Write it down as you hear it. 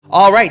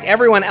All right,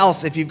 everyone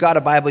else, if you've got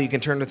a Bible, you can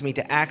turn with me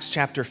to Acts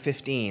chapter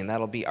 15.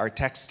 That'll be our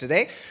text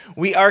today.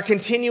 We are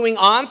continuing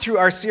on through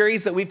our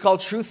series that we've called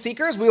Truth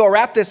Seekers. We will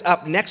wrap this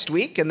up next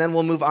week, and then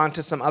we'll move on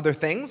to some other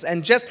things.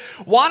 And just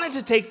wanted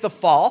to take the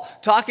fall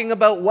talking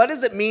about what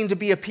does it mean to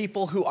be a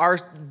people who are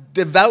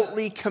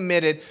devoutly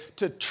committed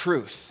to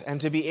truth, and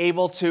to be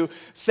able to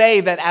say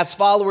that as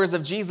followers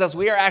of Jesus,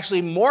 we are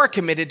actually more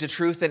committed to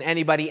truth than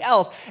anybody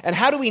else. And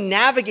how do we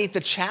navigate the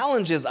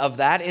challenges of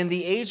that in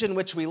the age in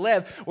which we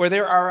live, where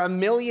there are a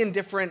million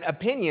different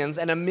opinions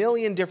and a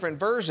million different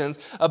versions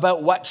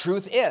about what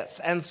truth is?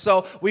 And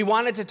so we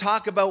wanted to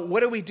talk about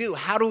what do we do?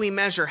 How do we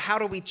measure? How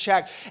do we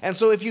check? And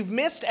so if you've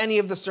missed any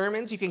of the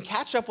sermons, you can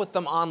catch up with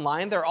them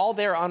online. They're all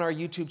there on our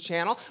YouTube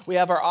channel. We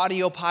have our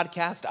audio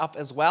podcast up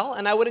as well.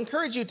 And I would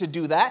encourage you to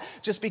do that,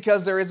 just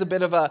because there is a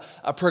bit of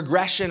a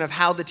progression of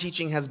how the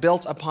teaching has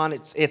built upon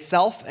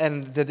itself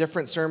and the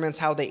different sermons,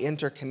 how they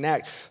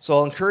interconnect. So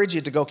I'll encourage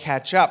you to go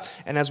catch up.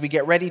 And as we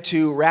get ready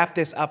to wrap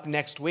this up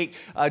next week,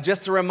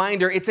 just a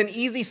reminder, it's an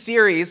easy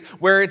series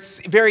where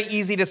it's very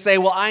easy to say,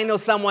 well, I know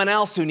someone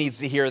else who needs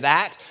to hear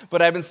that.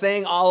 But I've been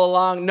saying all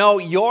along, no,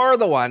 you're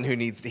the one who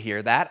needs to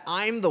hear that.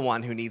 I'm the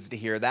one who needs to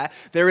hear that.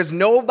 There is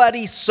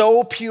nobody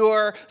so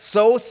pure,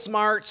 so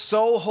smart,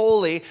 so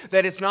holy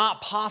that it's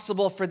not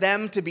possible for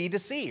them to be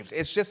deceived.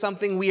 It's just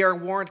something we are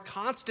warned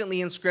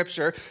constantly in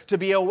Scripture to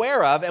be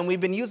aware of. And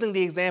we've been using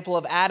the example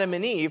of Adam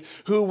and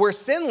Eve, who were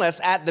sinless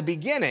at the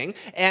beginning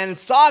and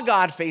saw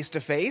God face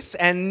to face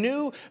and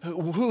knew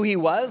who he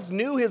was,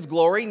 knew his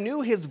glory,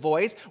 knew his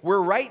voice,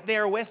 were right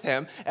there with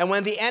him. And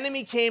when the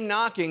enemy came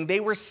knocking, they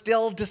were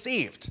still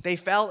deceived. They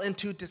fell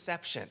into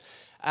deception.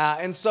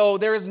 And so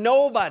there is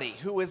nobody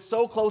who is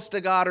so close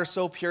to God or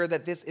so pure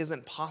that this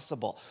isn't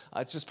possible.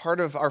 It's just part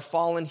of our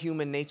fallen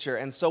human nature.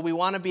 And so we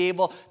want to be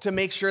able to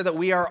make sure that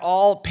we are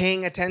all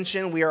paying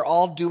attention. We are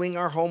all doing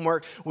our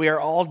homework. We are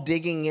all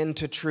digging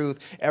into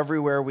truth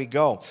everywhere we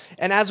go.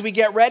 And as we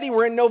get ready,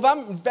 we're in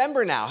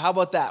November now. How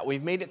about that?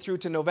 We've made it through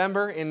to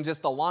November in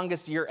just the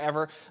longest year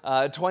ever.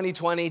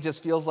 2020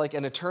 just feels like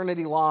an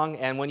eternity long.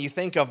 And when you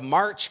think of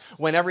March,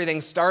 when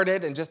everything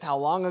started, and just how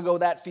long ago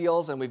that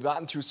feels, and we've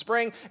gotten through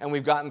spring, and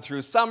we've gotten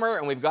through summer,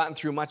 and we've gotten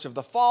through much of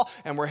the fall,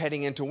 and we're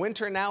heading into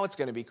winter now. It's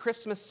going to be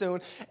Christmas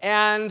soon.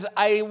 And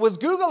I was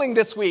Googling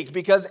this week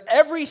because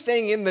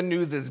everything in the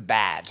news is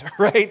bad,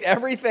 right?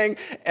 Everything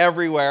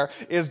everywhere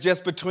is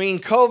just between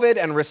COVID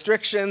and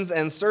restrictions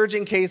and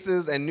surging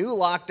cases and new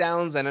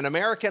lockdowns and an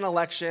American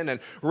election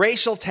and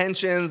racial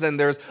tensions, and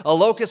there's a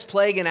locust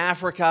plague in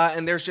Africa,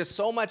 and there's just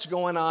so much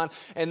going on.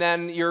 And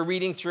then you're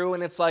reading through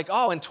and it's like,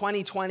 oh, in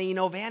 2020,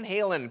 Van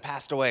Halen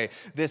passed away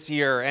this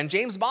year, and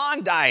James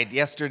Bond died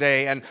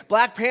yesterday, and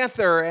Black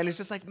Panther, and it's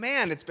just like,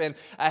 man, it's been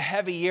a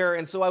heavy year.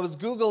 And so I was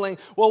Googling,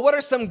 well, what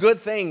are some good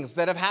things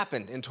that have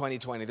happened in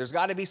 2020? There's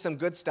got to be some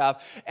good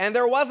stuff. And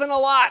there wasn't a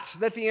lot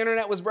that the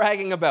internet was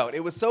bragging about.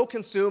 It was so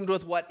consumed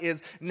with what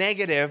is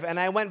negative. And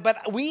I went,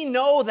 but we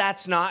know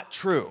that's not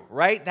true,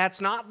 right? That's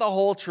not the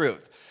whole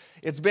truth.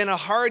 It's been a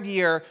hard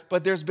year,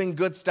 but there's been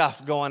good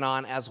stuff going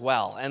on as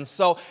well. And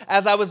so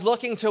as I was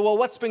looking to, well,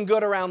 what's been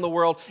good around the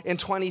world in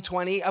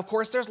 2020? Of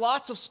course, there's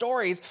lots of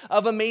stories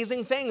of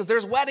amazing things.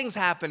 There's weddings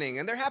happening,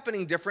 and they're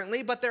happening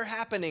differently, but they're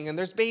happening. And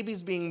there's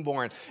babies being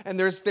born. And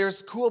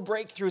there's cool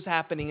breakthroughs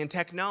happening in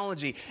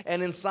technology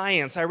and in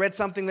science. I read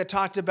something that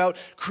talked about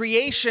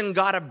creation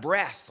got a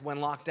breath when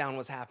lockdown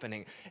was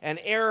happening. And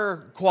air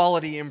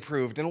quality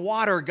improved, and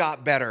water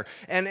got better.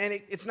 And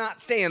it's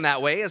not staying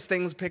that way as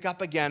things pick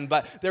up again,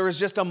 but there was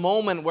just a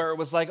moment where it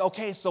was like,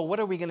 okay, so what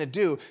are we going to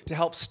do to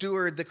help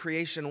steward the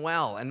creation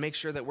well and make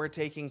sure that we're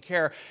taking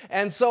care?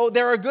 And so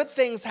there are good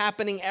things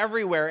happening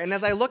everywhere. And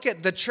as I look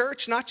at the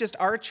church, not just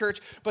our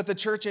church, but the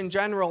church in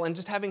general, and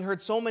just having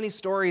heard so many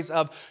stories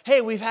of, hey,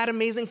 we've had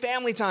amazing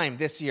family time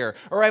this year,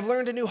 or I've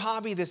learned a new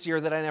hobby this year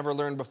that I never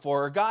learned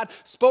before, or God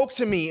spoke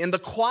to me in the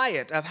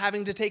quiet of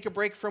having to take a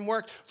break from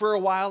work for a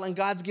while, and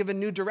God's given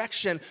new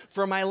direction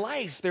for my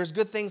life. There's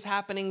good things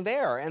happening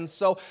there. And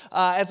so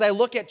as I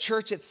look at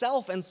church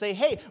itself and say,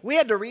 hey, we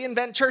had to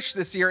reinvent church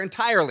this year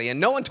entirely,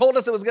 and no one told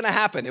us it was going to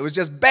happen. It was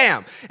just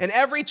bam. And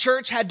every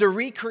church had to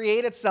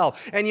recreate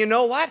itself. And you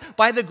know what?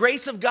 By the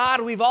grace of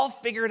God, we've all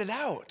figured it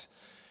out.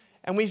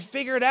 And we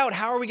figured out,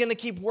 how are we going to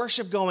keep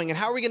worship going, and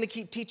how are we going to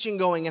keep teaching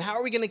going, and how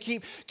are we going to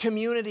keep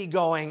community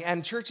going?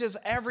 And churches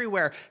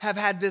everywhere have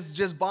had this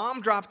just bomb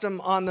dropped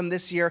on them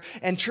this year,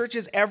 and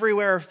churches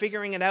everywhere are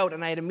figuring it out.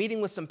 And I had a meeting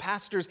with some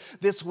pastors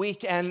this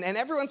week, and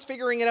everyone's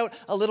figuring it out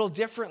a little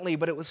differently,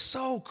 but it was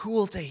so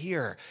cool to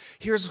hear.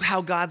 Here's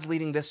how God's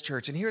leading this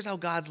church, and here's how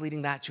God's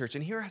leading that church,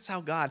 and here's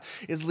how God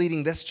is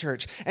leading this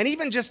church. And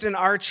even just in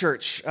our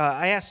church,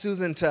 I asked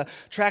Susan to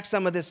track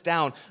some of this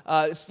down.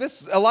 A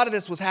lot of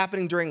this was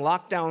happening during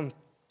lockdown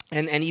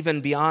and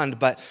even beyond.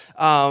 But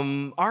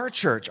our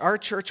church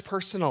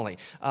personally,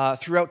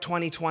 throughout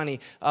 2020,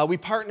 we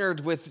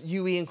partnered with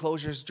UE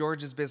Enclosures,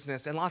 George's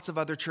business, and lots of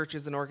other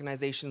churches and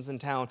organizations in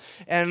town.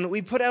 And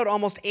we put out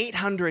almost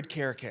 800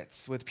 care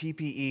kits with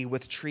PPE,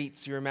 with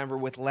treats, you remember,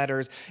 with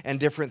letters and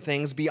different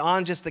things.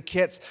 Beyond just the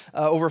kits,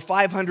 over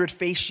 500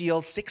 face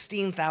shields,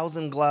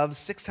 16,000 gloves,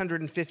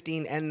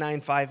 615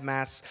 N95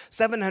 masks,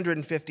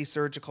 750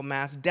 surgical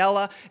masks.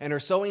 Della and her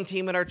sewing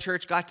team at our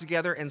church got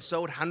together and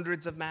sewed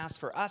hundreds of masks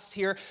for us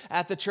here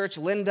at the church.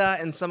 Linda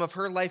and some of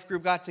her life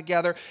group got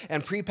together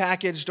and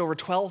prepackaged over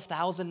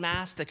 12,000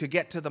 masks that could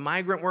get to the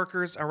migrant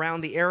workers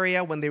around the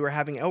area when they were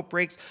having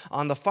outbreaks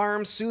on the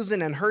farm.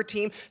 Susan and her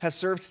team has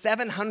served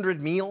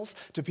 700 meals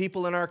to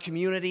people in our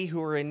community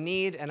who are in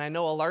need, and I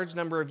know a large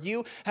number of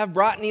you have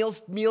brought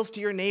meals to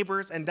your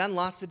neighbors and done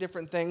lots of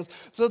different things.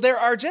 So there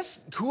are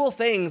just cool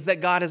things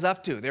that God is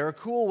up to. There are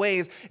cool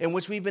ways in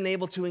which we've been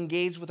able to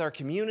engage with our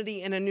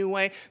community in a new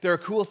way. There are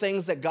cool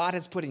things that God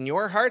has put in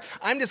your heart.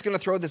 I'm just going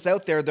to throw this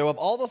out there, though. Of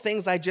all the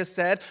things I just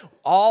said,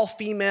 all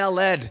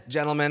female-led,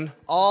 gentlemen,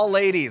 all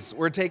ladies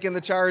were taking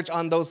the charge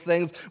on those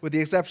things, with the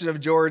exception of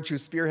George, who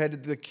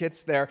spearheaded the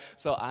kits there.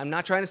 So I'm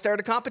not trying to start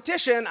a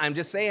competition. I'm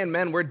just saying,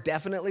 men, we're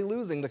definitely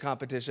losing the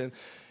competition.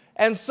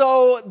 And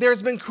so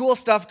there's been cool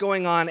stuff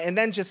going on, and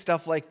then just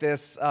stuff like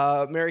this.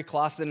 Mary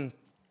Clausen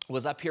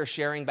was up here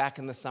sharing back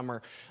in the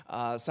summer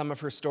some of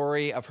her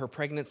story of her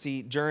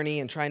pregnancy journey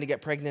and trying to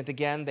get pregnant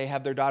again. They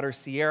have their daughter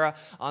Sierra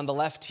on the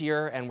left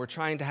here, and we're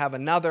trying to have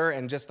another,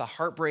 and just the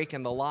heartbreak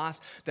and the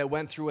loss that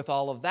went through with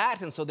all of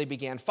that. And so they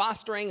began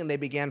fostering, and they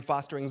began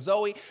fostering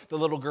Zoe, the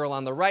little girl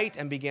on the right,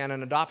 and began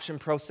an adoption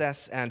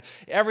process. And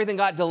everything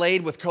got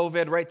delayed with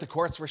COVID, right? The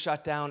courts were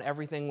shut down.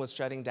 Everything was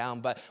shutting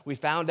down. But we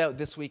found out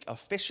this week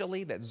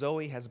officially that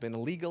Zoe has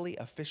been legally,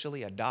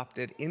 officially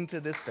adopted into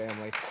this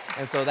family.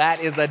 And so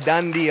that is a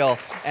done deal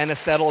and a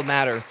settled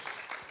matter.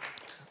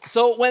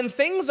 So when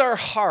things are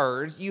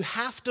hard, you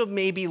have to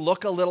maybe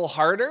look a little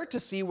harder to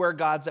see where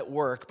God's at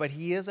work, but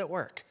He is at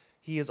work.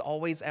 He is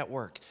always at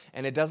work.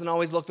 And it doesn't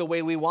always look the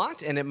way we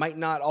want, and it might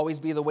not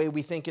always be the way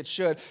we think it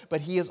should,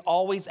 but He is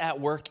always at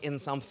work in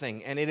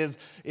something. And it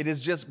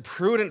is just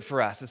prudent for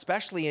us,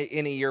 especially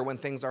in a year when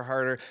things are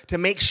harder, to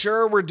make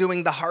sure we're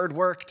doing the hard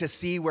work to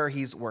see where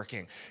He's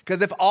working.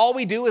 Because if all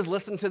we do is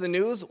listen to the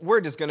news,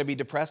 we're just going to be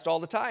depressed all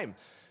the time.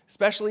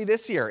 Especially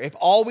this year. If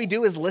all we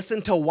do is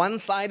listen to one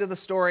side of the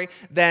story,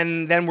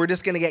 then we're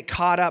just going to get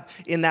caught up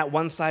in that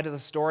one side of the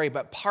story.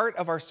 But part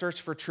of our search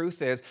for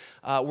truth is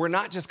we're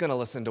not just going to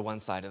listen to one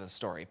side of the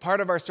story.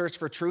 Part of our search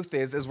for truth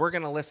is we're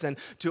going to listen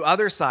to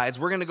other sides.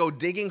 We're going to go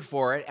digging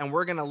for it, and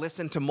we're going to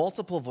listen to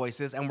multiple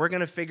voices, and we're going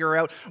to figure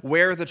out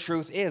where the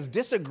truth is.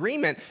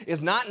 Disagreement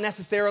is not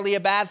necessarily a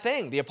bad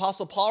thing. The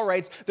Apostle Paul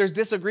writes, there's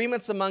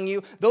disagreements among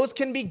you. Those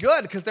can be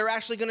good because they're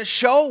actually going to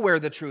show where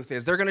the truth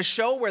is. They're going to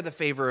show where the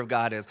favor of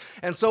God is.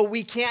 And so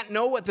we can't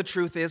know what the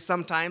truth is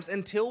sometimes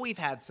until we've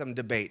had some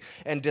debate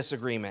and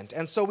disagreement.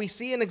 And so we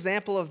see an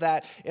example of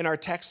that in our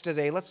text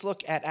today. Let's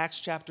look at Acts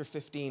chapter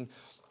 15.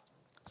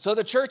 So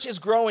the church is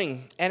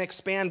growing and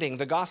expanding.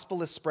 The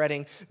gospel is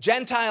spreading.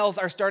 Gentiles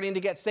are starting to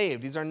get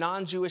saved. These are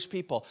non-Jewish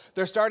people.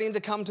 They're starting to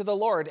come to the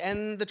Lord.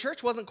 And the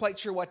church wasn't quite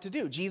sure what to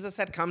do. Jesus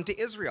had come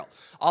to Israel.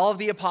 All of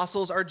the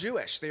apostles are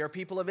Jewish. They are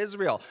people of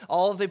Israel.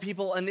 All of the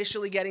people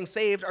initially getting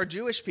saved are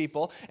Jewish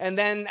people. And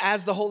then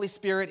as the Holy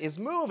Spirit is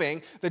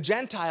moving, the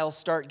Gentiles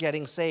start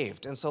getting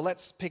saved. And so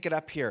let's pick it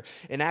up here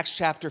in Acts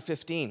chapter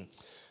 15.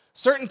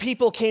 Certain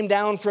people came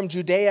down from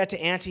Judea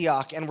to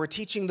Antioch and were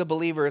teaching the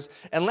believers,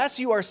 unless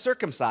you are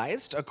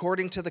circumcised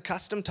according to the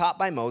custom taught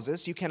by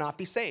Moses, you cannot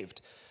be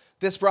saved.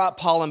 This brought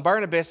Paul and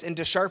Barnabas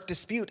into sharp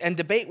dispute and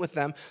debate with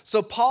them.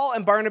 So Paul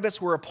and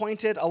Barnabas were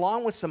appointed,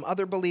 along with some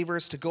other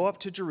believers, to go up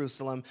to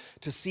Jerusalem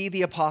to see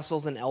the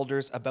apostles and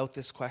elders about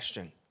this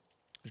question.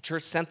 The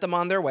church sent them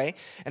on their way,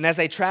 and as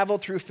they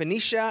traveled through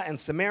Phoenicia and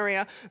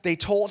Samaria, they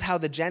told how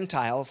the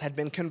Gentiles had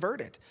been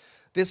converted.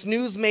 This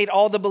news made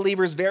all the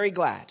believers very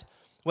glad.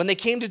 When they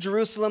came to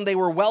Jerusalem, they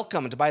were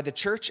welcomed by the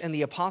church and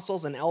the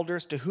apostles and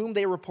elders, to whom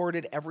they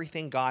reported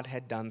everything God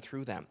had done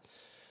through them.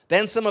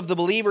 Then some of the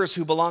believers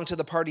who belonged to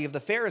the party of the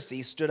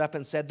Pharisees stood up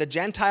and said, the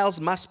Gentiles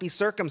must be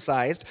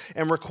circumcised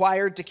and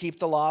required to keep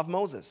the law of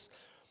Moses.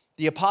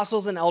 The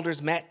apostles and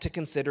elders met to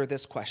consider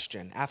this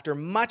question. After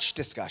much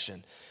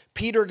discussion,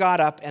 Peter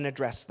got up and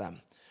addressed them.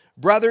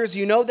 Brothers,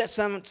 you know that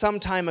some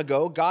time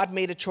ago, God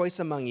made a choice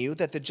among you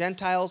that the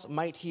Gentiles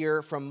might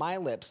hear from my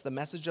lips the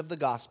message of the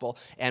gospel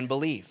and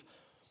believe.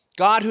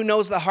 God, who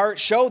knows the heart,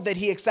 showed that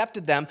He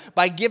accepted them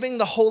by giving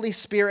the Holy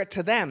Spirit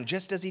to them,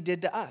 just as He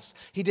did to us.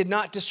 He did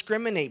not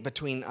discriminate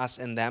between us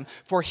and them,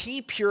 for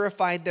He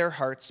purified their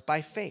hearts by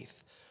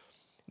faith.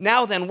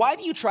 Now then, why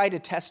do you try to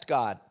test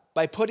God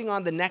by putting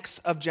on the necks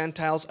of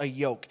Gentiles a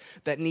yoke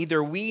that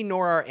neither we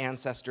nor our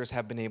ancestors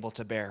have been able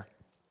to bear?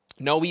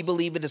 No, we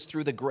believe it is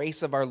through the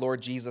grace of our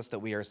Lord Jesus that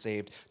we are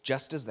saved,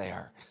 just as they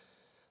are.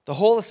 The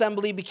whole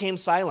assembly became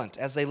silent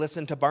as they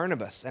listened to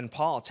Barnabas and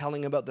Paul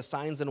telling about the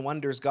signs and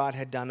wonders God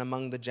had done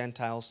among the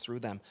Gentiles through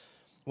them.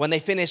 When they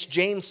finished,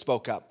 James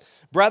spoke up.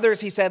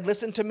 "Brothers," he said,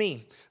 "listen to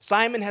me.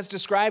 Simon has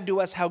described to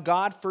us how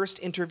God first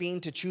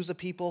intervened to choose a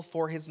people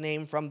for his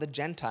name from the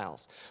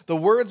Gentiles. The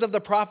words of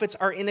the prophets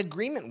are in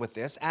agreement with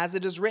this, as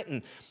it is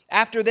written,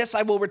 'After this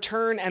I will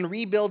return and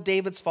rebuild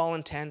David's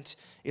fallen tent.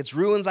 Its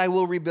ruins I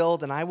will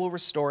rebuild, and I will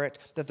restore it,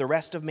 that the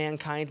rest of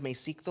mankind may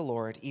seek the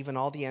Lord, even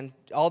all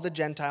the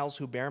Gentiles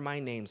who bear my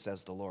name,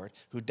 says the Lord,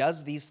 who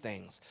does these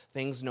things,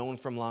 things known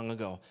from long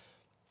ago.'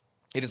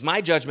 It is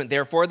my judgment,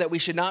 therefore, that we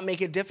should not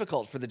make it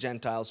difficult for the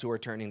Gentiles who are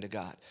turning to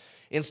God.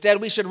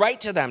 Instead, we should write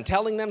to them,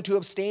 telling them to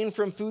abstain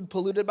from food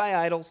polluted by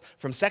idols,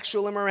 from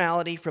sexual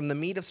immorality, from the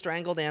meat of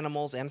strangled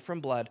animals, and from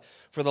blood.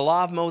 For the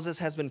law of Moses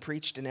has been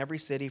preached in every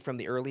city from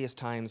the earliest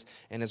times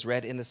and is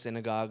read in the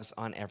synagogues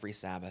on every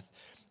Sabbath."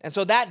 And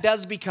so that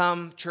does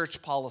become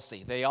church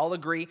policy. They all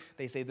agree.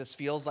 They say this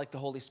feels like the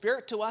Holy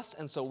Spirit to us,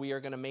 and so we are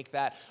going to make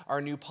that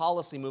our new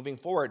policy moving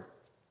forward.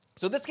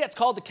 So this gets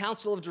called the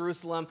Council of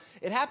Jerusalem.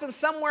 It happens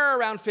somewhere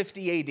around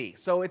 50 AD.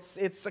 So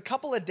it's a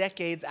couple of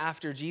decades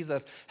after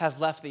Jesus has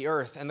left the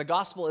earth. And the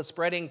gospel is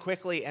spreading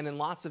quickly and in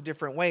lots of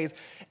different ways.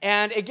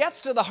 And it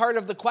gets to the heart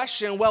of the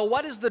question, well,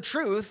 what is the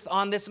truth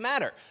on this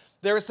matter?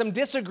 There is some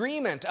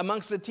disagreement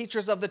amongst the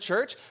teachers of the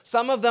church.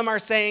 Some of them are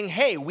saying,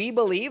 hey, we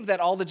believe that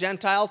all the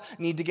Gentiles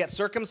need to get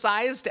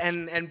circumcised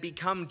and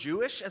become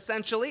Jewish,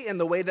 essentially, in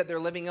the way that they're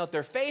living out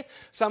their faith.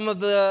 Some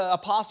of the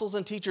apostles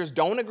and teachers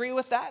don't agree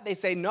with that. They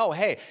say, no,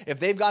 hey, if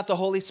they've got the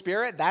Holy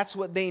Spirit, that's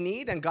what they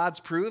need, and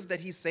God's proved that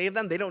he saved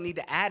them. They don't need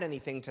to add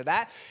anything to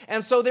that.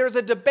 And so there's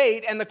a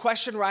debate, and the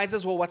question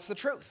rises, well, what's the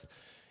truth?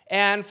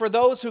 And for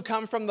those who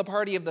come from the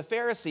party of the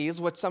Pharisees,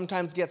 which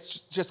sometimes gets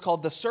just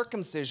called the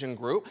circumcision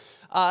group,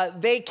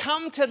 they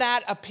come to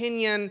that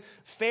opinion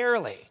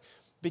fairly.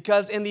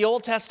 Because in the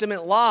Old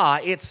Testament law,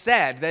 it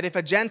said that if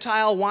a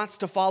Gentile wants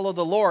to follow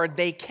the Lord,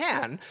 they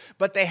can,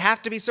 but they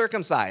have to be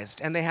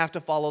circumcised and they have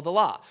to follow the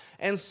law.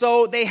 And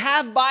so they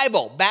have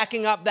Bible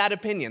backing up that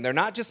opinion. They're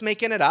not just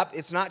making it up.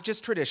 It's not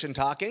just tradition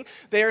talking.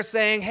 They are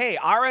saying, hey,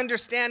 our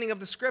understanding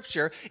of the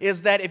scripture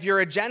is that if you're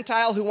a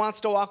Gentile who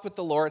wants to walk with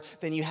the Lord,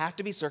 then you have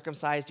to be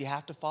circumcised. You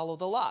have to follow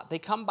the law. They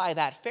come by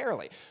that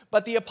fairly.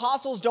 But the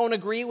apostles don't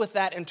agree with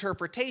that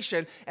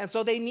interpretation, and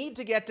so they need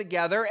to get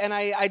together. And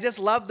I just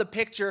love the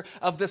picture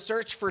of the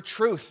search for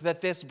truth that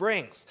this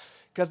brings.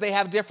 Because they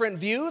have different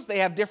views, they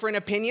have different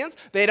opinions.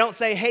 They don't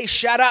say, hey,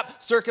 shut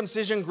up,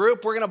 circumcision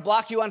group, we're going to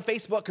block you on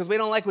Facebook because we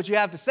don't like what you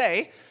have to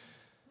say.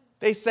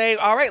 They say,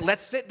 all right,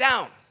 let's sit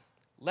down.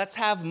 Let's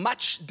have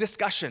much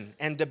discussion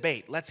and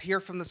debate. Let's hear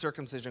from the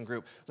circumcision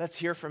group. Let's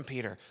hear from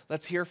Peter.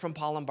 Let's hear from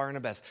Paul and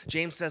Barnabas.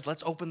 James says,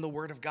 let's open the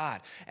Word of God.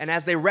 And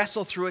as they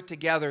wrestle through it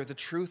together, the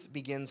truth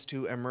begins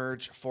to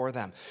emerge for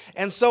them.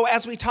 And so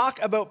as we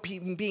talk about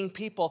being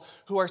people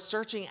who are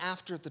searching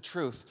after the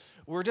truth,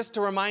 we're just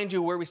to remind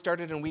you where we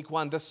started in week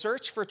 1. The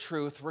search for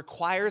truth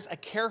requires a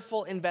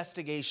careful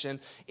investigation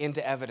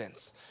into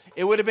evidence.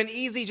 It would have been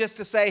easy just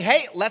to say,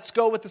 hey, let's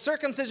go with the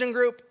circumcision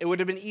group. It would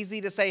have been easy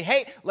to say,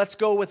 hey, let's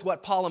go with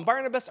what Paul and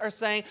Barnabas are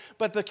saying.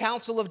 But the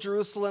Council of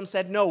Jerusalem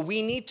said, no,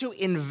 we need to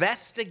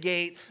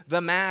investigate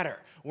the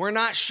matter. We're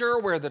not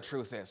sure where the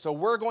truth is, so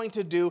we're going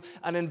to do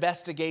an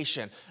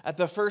investigation. At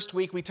the first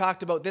week, we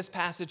talked about this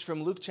passage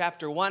from Luke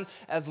chapter 1.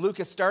 As Luke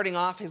is starting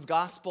off his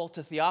gospel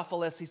to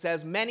Theophilus, he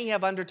says, many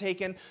have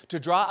undertaken to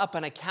draw up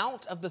an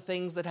account of the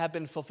things that have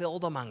been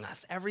fulfilled among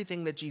us,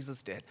 everything that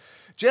Jesus did,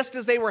 just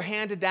as they were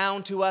handed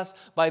down to us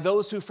by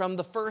those who from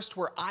the first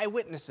were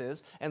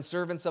eyewitnesses and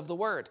servants of the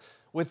word.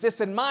 With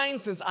this in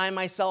mind, since I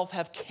myself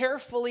have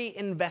carefully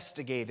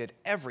investigated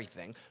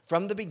everything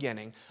from the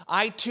beginning,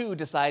 I too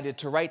decided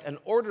to write an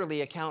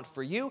orderly account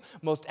for you,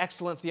 most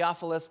excellent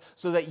Theophilus,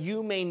 so that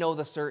you may know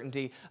the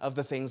certainty of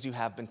the things you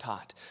have been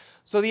taught.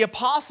 So the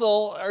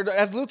apostle, or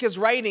as Luke is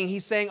writing,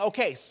 he's saying,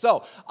 okay,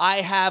 so I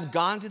have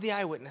gone to the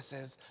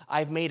eyewitnesses.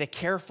 I've made a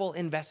careful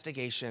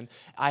investigation.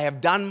 I have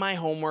done my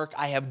homework.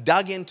 I have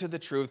dug into the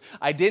truth.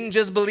 I didn't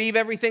just believe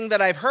everything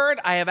that I've heard.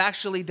 I have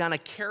actually done a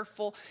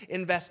careful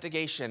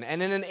investigation.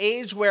 And in an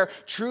age where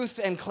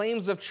truth and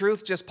claims of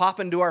truth just pop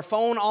into our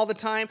phone all the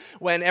time,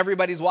 when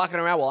everybody's walking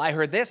around, well, I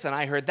heard this and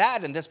I heard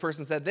that, and this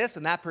person said this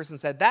and that person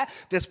said that,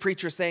 this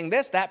preacher saying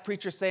this, that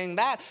preacher saying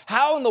that,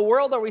 how in the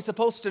world are we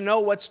supposed to know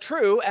what's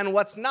true and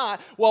what's not?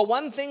 Well,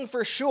 one thing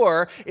for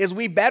sure is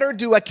we better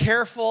do a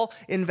careful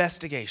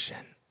investigation.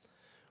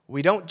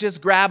 We don't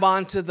just grab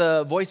onto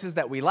the voices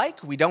that we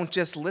like. We don't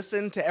just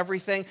listen to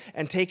everything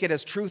and take it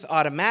as truth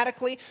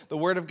automatically. The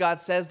Word of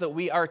God says that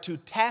we are to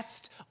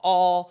test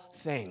all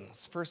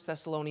things. 1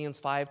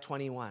 Thessalonians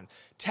 5:21.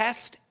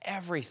 Test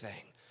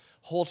everything.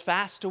 Hold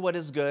fast to what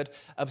is good.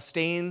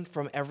 Abstain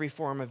from every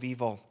form of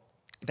evil.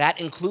 That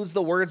includes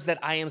the words that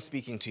I am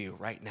speaking to you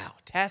right now.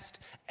 Test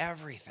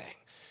everything.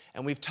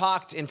 And we've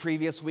talked in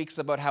previous weeks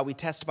about how we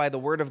test by the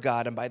Word of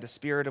God and by the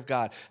Spirit of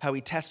God, how we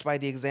test by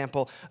the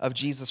example of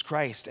Jesus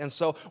Christ. And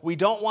so we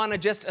don't want to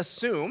just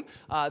assume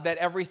that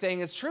everything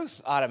is truth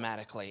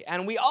automatically.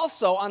 And we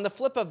also, on the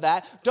flip of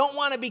that, don't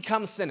want to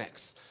become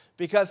cynics,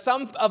 because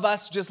some of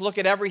us just look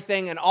at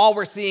everything and all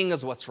we're seeing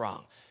is what's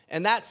wrong.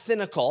 And that's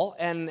cynical,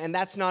 and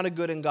that's not a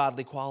good and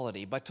godly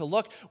quality. But to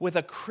look with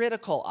a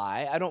critical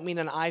eye, I don't mean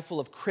an eye full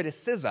of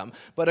criticism,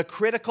 but a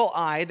critical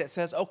eye that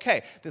says,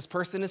 okay, this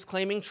person is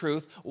claiming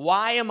truth.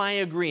 Why am I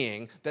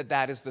agreeing that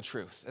that is the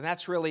truth? And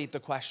that's really the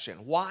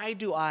question. Why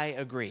do I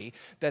agree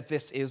that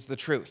this is the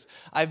truth?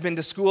 I've been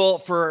to school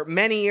for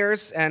many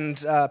years, and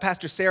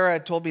Pastor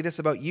Sarah told me this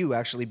about you,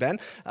 actually, Ben.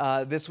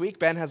 This week,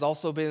 Ben has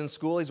also been in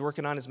school. He's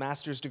working on his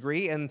master's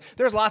degree, and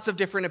there's lots of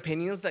different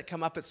opinions that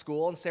come up at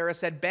school. And Sarah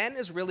said, Ben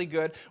is really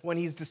good when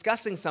he's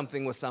discussing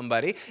something with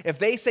somebody. If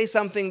they say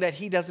something that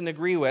he doesn't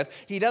agree with,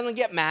 he doesn't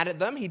get mad at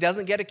them. He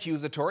doesn't get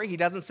accusatory. He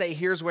doesn't say,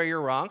 here's where you're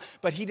wrong.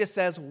 But he just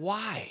says,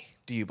 why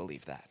do you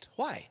believe that?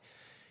 Why?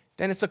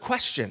 Then it's a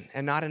question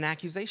and not an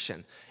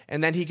accusation.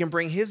 And then he can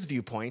bring his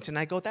viewpoint. And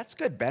I go, that's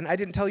good, Ben. I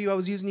didn't tell you I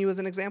was using you as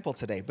an example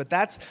today. But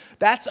that's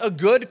a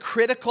good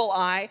critical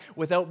eye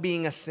without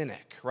being a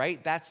cynic,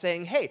 right? That's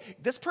saying, hey,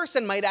 this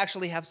person might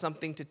actually have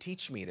something to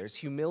teach me. There's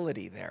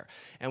humility there.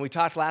 And we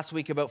talked last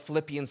week about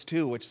Philippians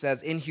 2, which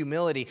says, in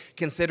humility,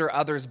 consider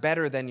others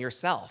better than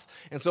yourself.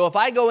 And so if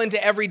I go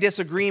into every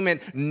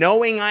disagreement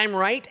knowing I'm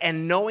right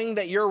and knowing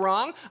that you're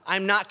wrong,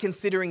 I'm not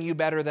considering you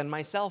better than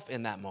myself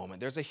in that moment.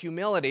 There's a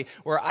humility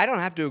where I don't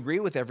have to agree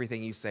with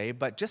everything you say,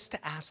 but just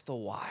to ask the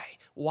why.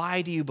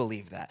 Why do you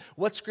believe that?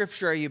 What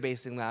scripture are you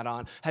basing that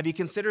on? Have you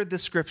considered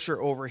this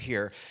scripture over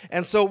here?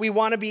 And so we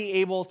want to be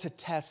able to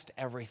test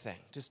everything,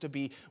 just to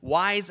be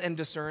wise and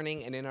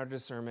discerning, and in our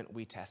discernment,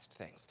 we test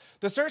things.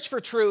 The search for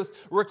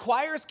truth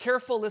requires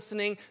careful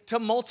listening to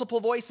multiple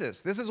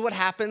voices. This is what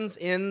happens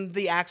in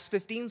the Acts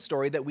 15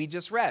 story that we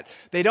just read.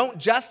 They don't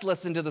just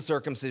listen to the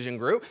circumcision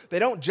group. They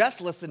don't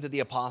just listen to the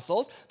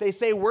apostles. They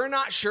say, we're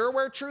not sure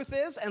where truth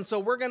is, and so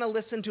we're going to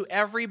listen to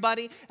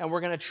everybody, and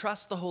we're going to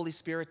trust the Holy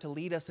Spirit to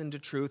lead us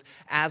into truth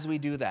as we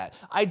do that.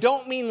 I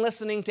don't mean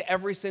listening to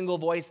every single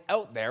voice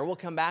out there. We'll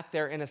come back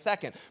there in a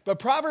second. But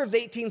Proverbs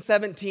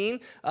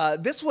 18:17,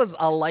 this was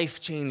a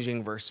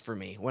life-changing verse for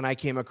me when I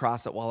came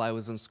across it while I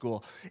was in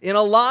school. In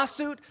a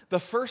lawsuit, the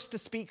first to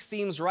speak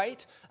seems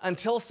right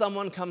until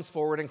someone comes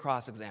forward and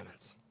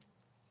cross-examines.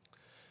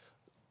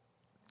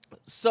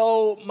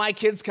 So my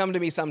kids come to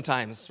me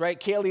sometimes, right?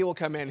 Kaylee will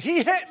come in.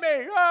 He hit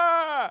me.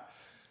 Ah!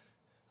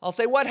 I'll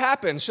say, what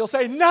happened? She'll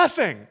say,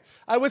 nothing.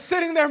 I was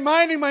sitting there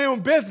minding my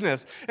own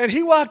business, and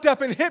he walked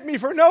up and hit me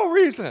for no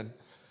reason.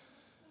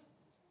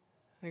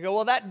 I go,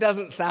 well, that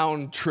doesn't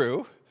sound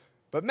true.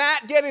 But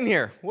Matt, get in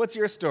here. What's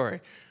your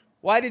story?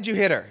 Why did you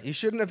hit her? You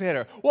shouldn't have hit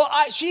her. Well,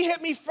 she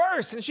hit me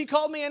first, and she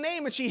called me a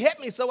name, and she hit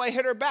me, so I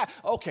hit her back.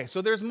 Okay,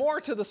 so there's more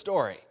to the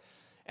story.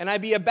 And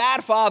I'd be a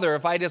bad father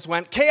if I just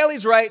went,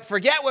 Kaylee's right,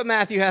 forget what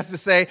Matthew has to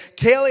say,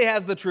 Kaylee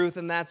has the truth,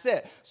 and that's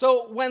it.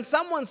 So when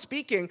someone's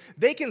speaking,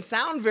 they can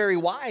sound very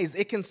wise,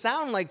 it can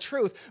sound like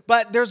truth,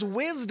 but there's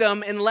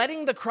wisdom in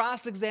letting the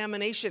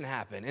cross-examination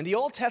happen. In the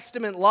Old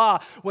Testament law,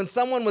 when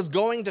someone was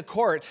going to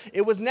court,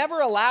 it was never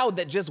allowed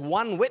that just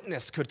one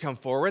witness could come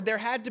forward. There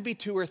had to be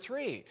two or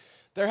three.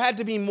 There had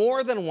to be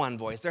more than one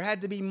voice. There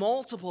had to be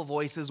multiple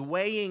voices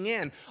weighing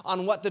in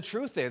on what the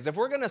truth is. If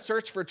we're going to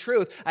search for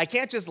truth, I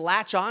can't just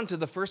latch on to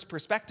the first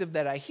perspective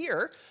that I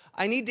hear.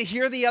 I need to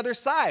hear the other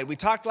side. We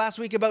talked last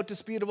week about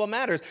disputable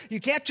matters. You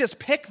can't just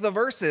pick the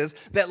verses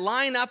that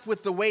line up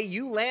with the way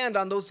you land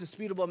on those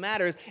disputable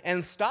matters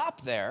and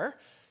stop there.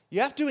 You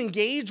have to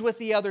engage with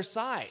the other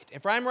side.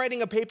 If I'm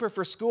writing a paper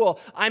for school,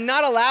 I'm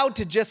not allowed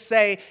to just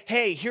say,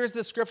 hey, here's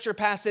the scripture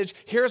passage,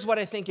 here's what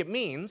I think it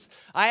means.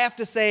 I have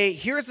to say,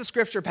 here's the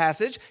scripture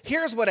passage,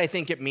 here's what I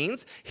think it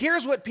means,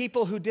 here's what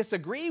people who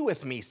disagree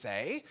with me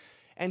say,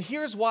 and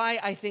here's why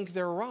I think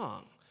they're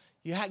wrong.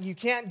 You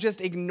can't just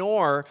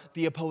ignore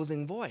the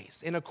opposing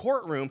voice. In a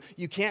courtroom,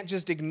 you can't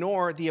just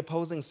ignore the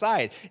opposing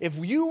side. If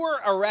you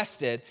were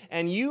arrested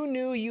and you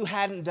knew you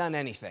hadn't done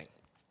anything,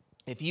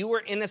 if you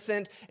were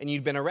innocent and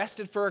you'd been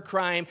arrested for a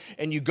crime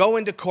and you go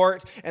into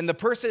court and the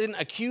person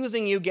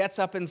accusing you gets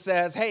up and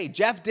says, hey,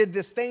 Jeff did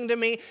this thing to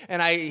me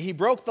and he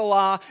broke the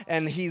law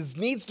and he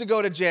needs to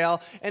go to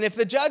jail. And if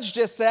the judge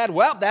just said,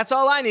 well, that's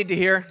all I need to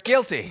hear,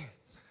 guilty.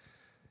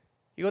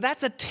 You go,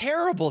 that's a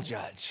terrible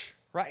judge,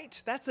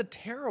 right? That's a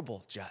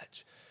terrible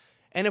judge.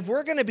 And if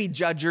we're going to be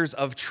judgers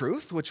of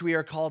truth, which we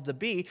are called to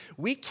be,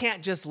 we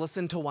can't just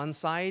listen to one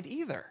side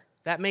either.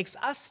 That makes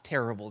us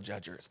terrible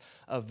judgers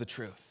of the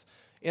truth.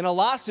 In a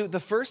lawsuit, the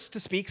first to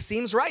speak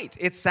seems right.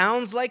 It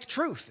sounds like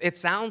truth. It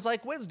sounds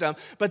like wisdom.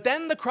 But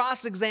then the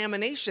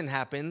cross-examination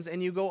happens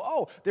and you go,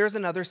 oh, there's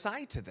another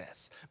side to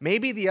this.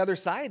 Maybe the other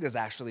side is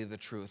actually the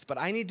truth, but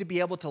I need to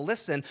be able to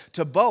listen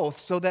to both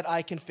so that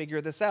I can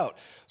figure this out.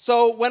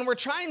 So when we're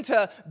trying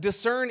to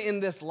discern in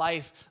this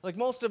life, like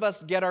most of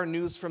us get our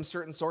news from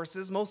certain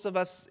sources. Most of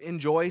us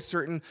enjoy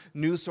certain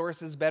news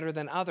sources better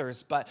than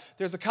others, but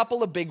there's a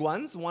couple of big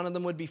ones. One of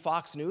them would be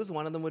Fox News.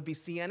 One of them would be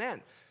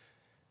CNN.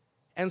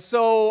 And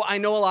so I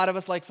know a lot of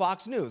us like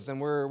Fox News,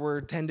 and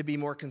we tend to be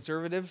more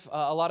conservative.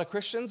 A lot of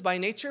Christians by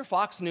nature.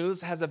 Fox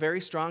News has a very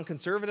strong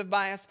conservative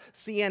bias.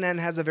 CNN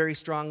has a very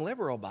strong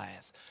liberal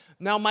bias.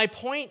 Now, my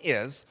point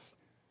is,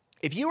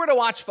 If you were to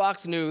watch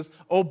Fox News,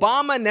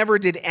 Obama never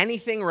did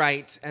anything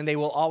right, and they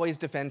will always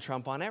defend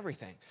Trump on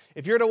everything.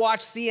 If you were to watch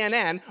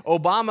CNN,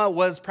 Obama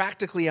was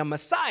practically a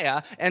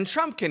messiah, and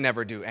Trump can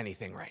never do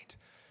anything right.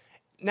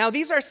 Now,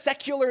 these are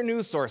secular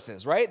news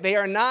sources, right? They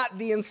are not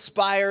the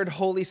inspired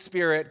Holy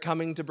Spirit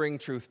coming to bring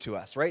truth to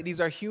us, right?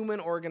 These are human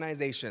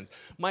organizations.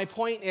 My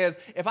point is,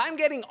 if I'm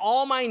getting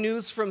all my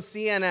news from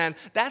CNN,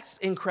 that's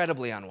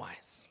incredibly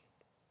unwise.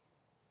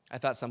 I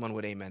thought someone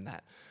would amen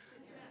that.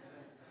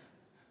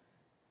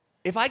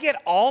 If I get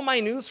all my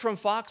news from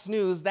Fox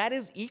News, that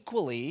is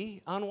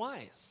equally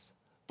unwise.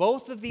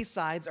 Both of these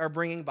sides are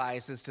bringing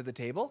biases to the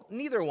table.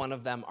 Neither one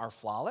of them are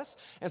flawless.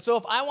 And so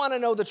if I want to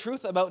know the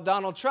truth about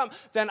Donald Trump,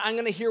 then I'm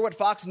going to hear what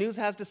Fox News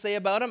has to say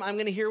about him. I'm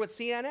going to hear what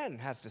CNN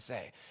has to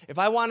say. If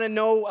I want to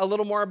know a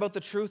little more about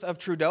the truth of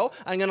Trudeau,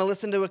 I'm going to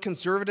listen to a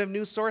conservative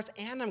news source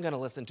and I'm going to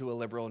listen to a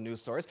liberal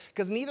news source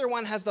because neither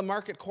one has the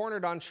market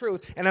cornered on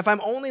truth. And if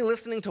I'm only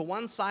listening to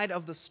one side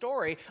of the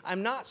story,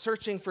 I'm not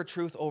searching for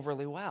truth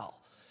overly well.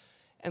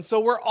 And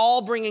so we're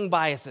all bringing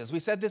biases. We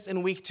said this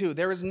in week 2.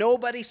 There is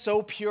nobody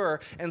so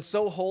pure and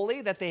so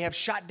holy that they have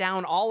shut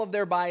down all of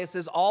their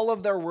biases, all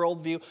of their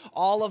worldview,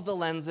 all of the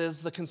lenses.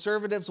 The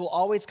conservatives will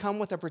always come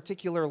with a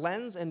particular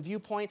lens and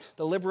viewpoint.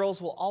 The liberals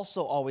will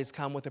also always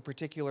come with a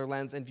particular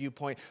lens and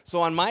viewpoint.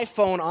 So on my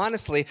phone,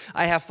 honestly,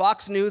 I have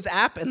Fox News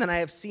app and then I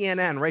have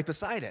CNN right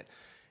beside it.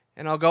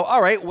 And I'll go,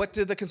 all right, what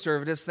do the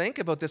conservatives think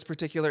about this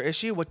particular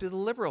issue? What do the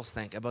liberals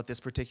think about this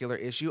particular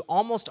issue?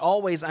 Almost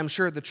always, I'm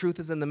sure the truth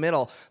is in the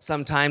middle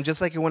sometime,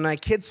 just like when my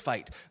kids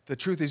fight. The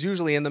truth is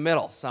usually in the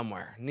middle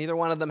somewhere. Neither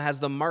one of them has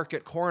the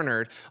market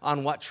cornered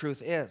on what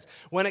truth is.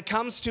 When it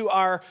comes to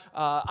our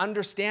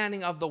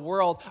understanding of the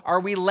world, are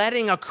we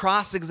letting a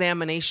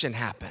cross-examination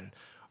happen?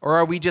 Or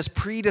are we just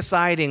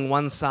pre-deciding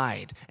one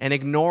side and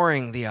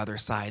ignoring the other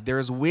side? There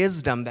is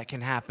wisdom that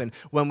can happen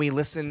when we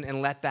listen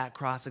and let that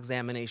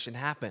cross-examination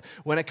happen.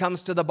 When it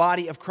comes to the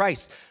body of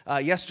Christ,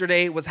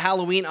 yesterday was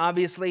Halloween,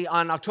 obviously,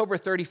 on October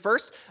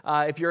 31st.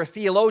 If you're a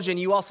theologian,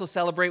 you also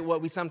celebrate what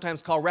we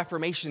sometimes call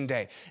Reformation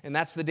Day. And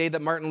that's the day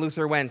that Martin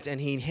Luther went and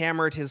he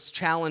hammered his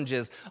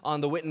challenges on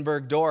the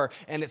Wittenberg door.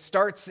 And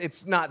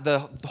it's not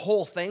the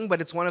whole thing,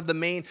 but it's one of the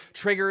main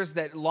triggers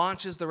that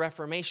launches the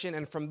Reformation.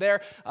 And from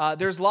there,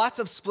 there's lots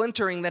of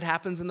splintering that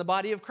happens in the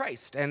body of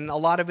Christ. And a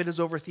lot of it is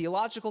over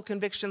theological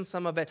convictions.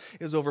 Some of it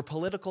is over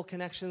political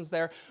connections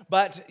there.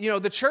 But,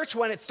 the church,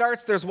 when it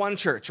starts, there's one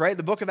church, right?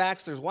 The book of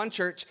Acts, there's one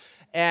church.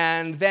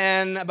 And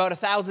then about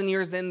 1,000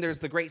 years in, there's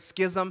the Great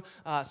Schism.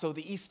 So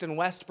the East and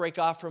West break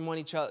off from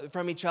each other.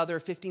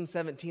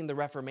 1517, the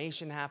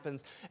Reformation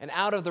happens. And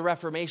out of the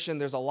Reformation,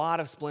 there's a lot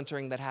of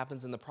splintering that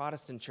happens in the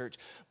Protestant church.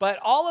 But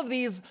all of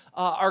these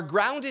are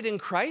grounded in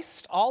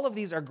Christ. All of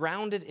these are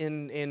grounded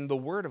in the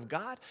Word of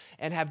God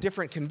and have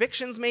different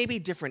convictions, maybe,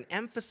 different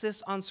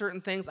emphasis on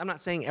certain things. I'm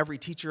not saying every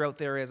teacher out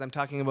there is. I'm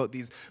talking about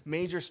these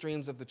major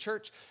streams of the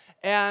church.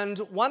 And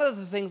one of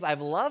the things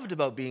I've loved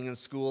about being in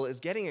school is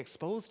getting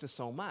exposed to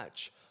so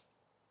much.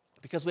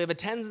 Because we have a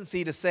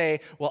tendency to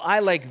say, well,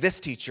 I like this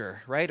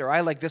teacher, right? Or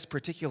I like this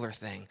particular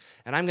thing,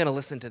 and I'm going to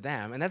listen to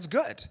them. And that's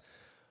good.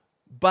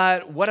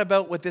 But what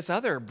about what this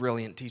other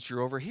brilliant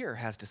teacher over here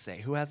has to say,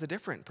 who has a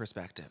different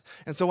perspective?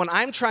 And so when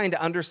I'm trying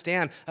to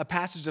understand a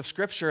passage of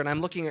Scripture and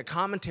I'm looking at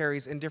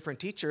commentaries in different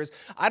teachers,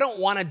 I don't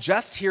want to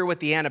just hear what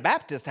the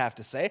Anabaptists have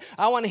to say.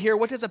 I want to hear,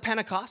 what does a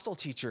Pentecostal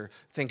teacher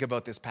think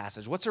about this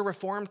passage? What's a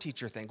Reformed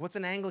teacher think? What's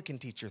an Anglican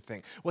teacher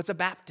think? What's a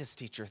Baptist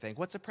teacher think?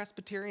 What's a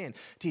Presbyterian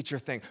teacher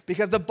think?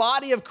 Because the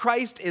body of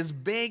Christ is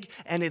big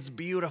and it's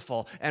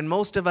beautiful, and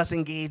most of us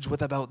engage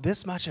with about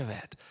this much of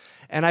it.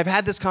 And I've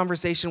had this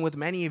conversation with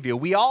many of you.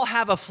 We all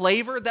have a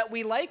flavor that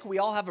we like. We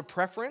all have a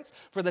preference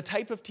for the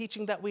type of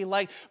teaching that we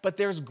like. But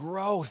there's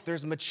growth,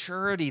 there's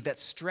maturity, that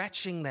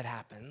stretching that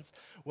happens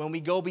when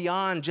we go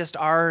beyond just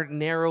our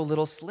narrow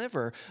little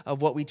sliver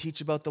of what we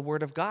teach about the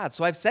Word of God.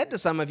 So I've said to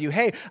some of you,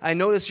 hey, I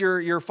notice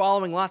you're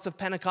following lots of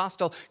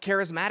Pentecostal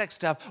charismatic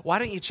stuff. Why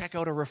don't you check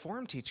out a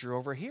Reformed teacher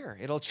over here?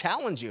 It'll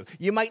challenge you.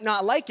 You might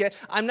not like it.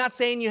 I'm not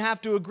saying you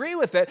have to agree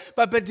with it,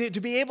 but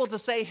to be able to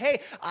say,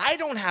 hey, I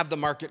don't have the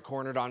market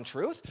cornered on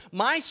truth.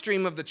 My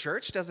stream of the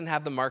church doesn't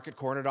have the market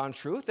cornered on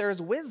truth.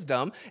 There's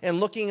wisdom in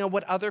looking at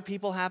what other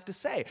people have to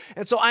say.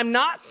 And so I'm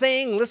not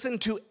saying listen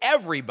to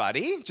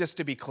everybody, just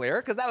to be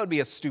clear, because that would be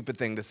a stupid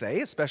thing to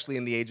say, especially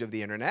in the age of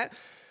the internet.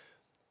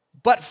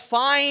 But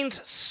find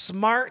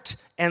smart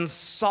and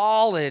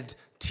solid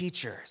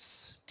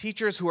teachers.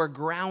 Teachers who are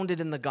grounded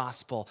in the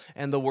gospel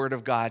and the Word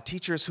of God.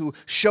 Teachers who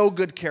show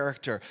good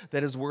character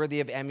that is worthy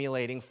of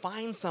emulating.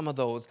 Find some of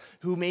those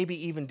who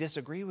maybe even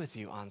disagree with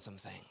you on some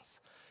things.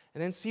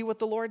 and then see what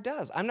the Lord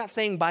does. I'm not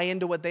saying buy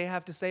into what they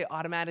have to say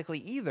automatically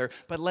either,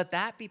 but let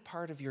that be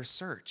part of your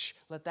search.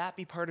 Let that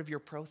be part of your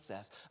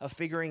process of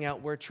figuring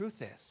out where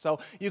truth is. So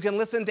you can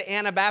listen to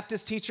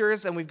Anabaptist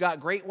teachers, and we've got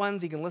great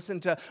ones. You can listen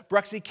to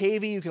Bruxy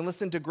Cavey. You can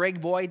listen to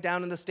Greg Boyd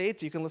down in the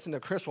States. You can listen to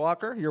Chris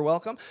Walker. You're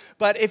welcome.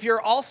 But if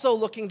you're also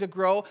looking to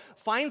grow,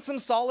 find some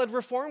solid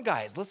Reform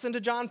guys. Listen to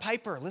John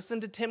Piper.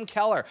 Listen to Tim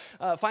Keller.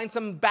 Find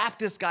some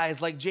Baptist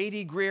guys like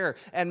J.D. Greer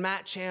and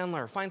Matt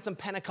Chandler. Find some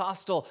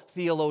Pentecostal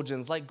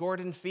theologians like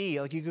Gordon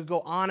Fee. Like, you could go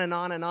on and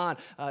on and on.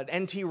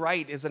 N.T.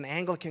 Wright is an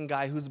Anglican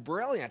guy who's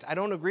brilliant. I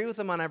don't agree with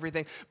him on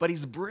everything, but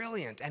he's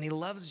brilliant, and he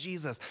loves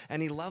Jesus,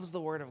 and he loves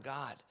the Word of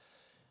God.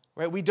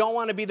 Right? We don't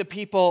want to be the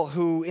people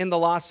who in the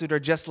lawsuit are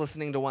just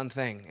listening to one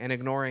thing and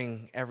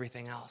ignoring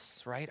everything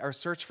else, right? Our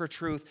search for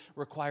truth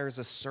requires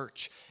a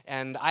search.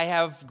 And I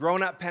have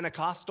grown up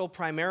Pentecostal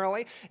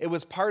primarily. It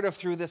was part of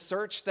through this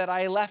search that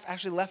I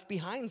actually left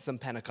behind some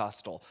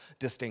Pentecostal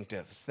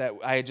distinctives that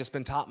I had just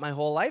been taught my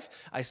whole life.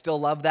 I still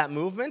love that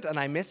movement and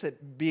I miss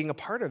it being a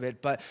part of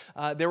it. But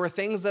there were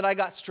things that I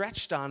got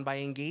stretched on by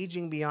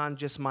engaging beyond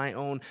just my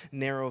own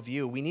narrow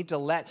view. We need to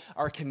let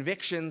our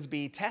convictions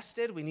be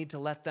tested. We need to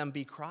let them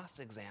be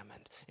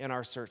cross-examined in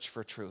our search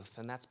for truth.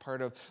 And that's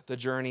part of the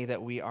journey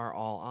that we are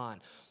all on.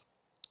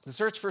 The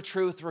search for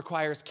truth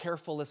requires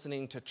careful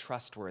listening to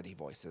trustworthy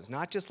voices,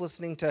 not just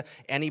listening to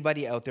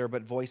anybody out there,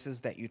 but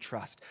voices that you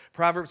trust.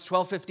 Proverbs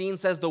 12:15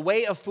 says, "The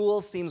way of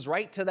fools seems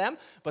right to them,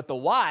 but the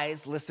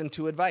wise listen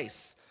to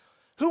advice."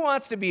 Who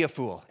wants to be a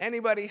fool?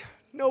 Anybody?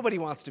 Nobody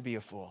wants to be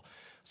a fool.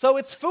 So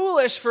it's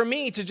foolish for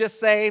me to just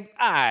say,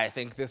 I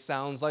think this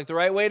sounds like the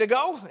right way to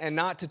go, and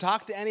not to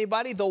talk to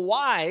anybody. The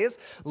wise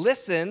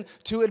listen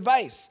to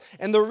advice.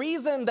 And the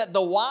reason that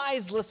the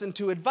wise listen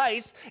to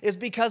advice is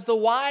because the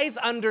wise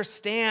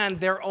understand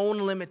their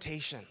own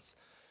limitations.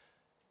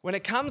 When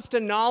it comes to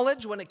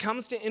knowledge, when it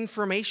comes to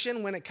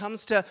information, when it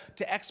comes to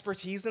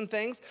expertise and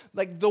things,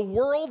 like the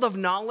world of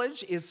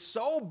knowledge is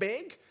so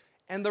big.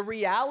 And the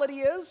reality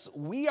is,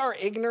 we are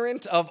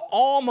ignorant of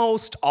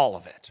almost all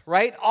of it,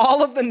 right?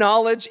 All of the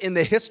knowledge in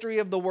the history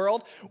of the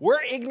world,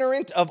 we're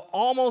ignorant of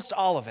almost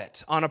all of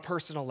it on a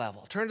personal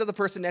level. Turn to the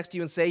person next to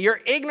you and say,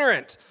 "You're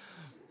ignorant."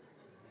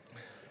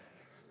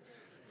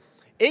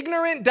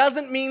 Ignorant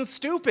doesn't mean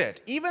stupid.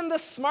 Even the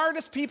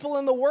smartest people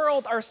in the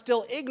world are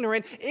still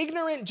ignorant.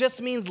 Ignorant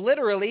just means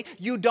literally,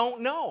 you don't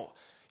know.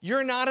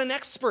 You're not an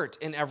expert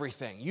in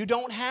everything. You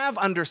don't have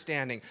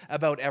understanding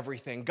about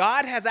everything.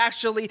 God has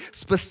actually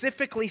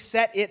specifically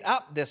set it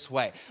up this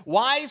way.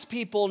 Wise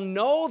people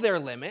know their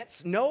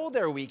limits, know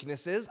their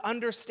weaknesses,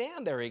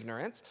 understand their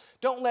ignorance.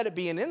 Don't let it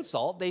be an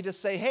insult. They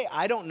just say, hey,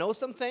 I don't know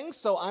some things,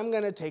 so I'm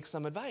going to take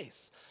some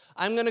advice.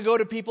 I'm going to go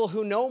to people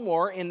who know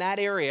more in that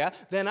area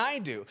than I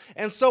do.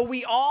 And so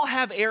we all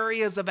have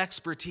areas of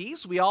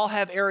expertise. We all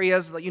have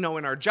areas, in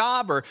our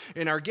job or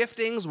in our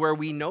giftings where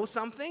we know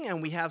something and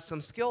we have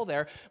some skill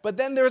there. But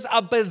then there's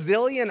a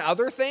bazillion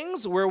other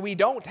things where we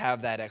don't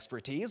have that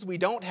expertise. We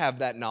don't have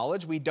that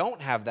knowledge. We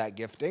don't have that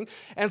gifting.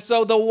 And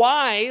so the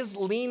wise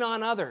lean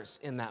on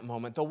others in that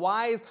moment. The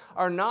wise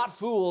are not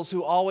fools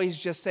who always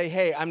just say,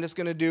 hey, I'm just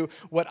going to do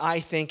what I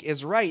think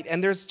is right.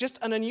 And there's just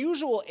an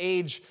unusual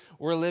age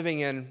we're living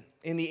in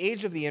the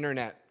age of the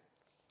internet,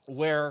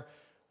 where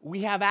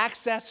we have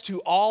access to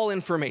all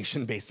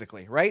information,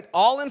 basically, right?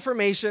 All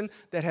information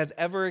that has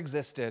ever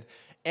existed,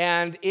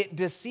 and it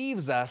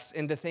deceives us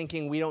into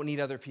thinking we don't need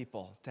other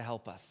people to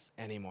help us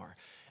anymore.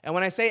 And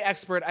when I say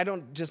expert, I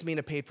don't just mean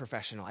a paid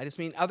professional. I just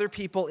mean other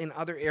people in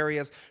other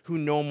areas who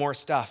know more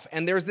stuff.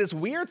 And there's this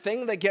weird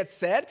thing that gets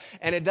said,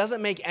 and it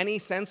doesn't make any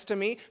sense to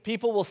me.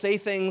 People will say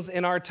things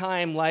in our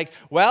time like,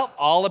 well,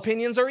 all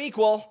opinions are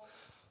equal.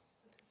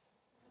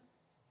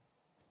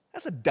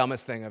 That's the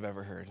dumbest thing I've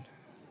ever heard.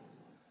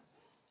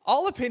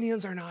 All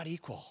opinions are not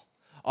equal.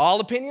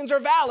 All opinions are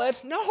valid.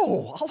 No,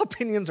 all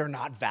opinions are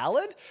not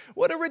valid.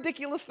 What a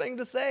ridiculous thing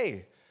to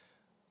say.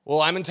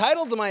 Well, I'm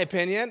entitled to my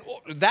opinion.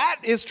 Well,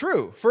 that is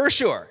true, for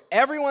sure.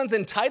 Everyone's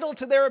entitled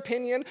to their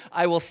opinion.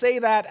 I will say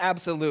that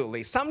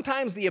absolutely.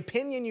 Sometimes the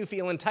opinion you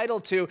feel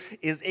entitled to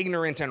is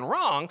ignorant and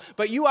wrong,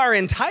 but you are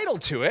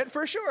entitled to it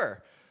for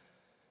sure.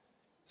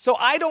 So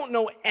I don't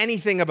know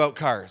anything about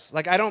cars.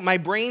 My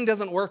brain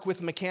doesn't work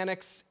with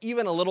mechanics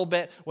even a little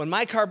bit. When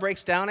my car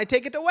breaks down, I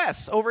take it to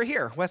Wes over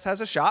here. Wes has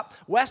a shop.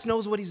 Wes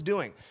knows what he's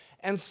doing.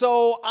 And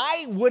so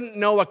I wouldn't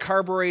know a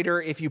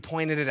carburetor if you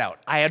pointed it out.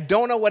 I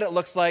don't know what it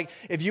looks like.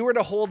 If you were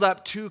to hold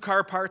up two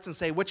car parts and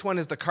say, which one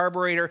is the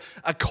carburetor,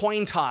 a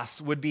coin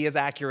toss would be as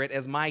accurate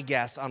as my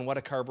guess on what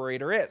a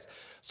carburetor is.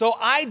 So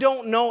I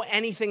don't know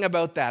anything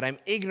about that. I'm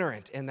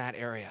ignorant in that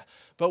area.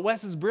 But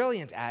Wes is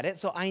brilliant at it,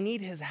 so I need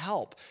his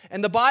help.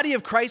 And the body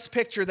of Christ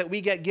picture that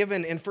we get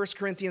given in 1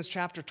 Corinthians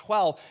chapter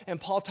 12,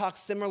 and Paul talks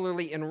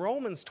similarly in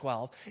Romans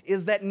 12,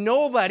 is that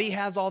nobody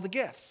has all the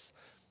gifts.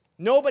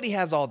 Nobody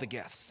has all the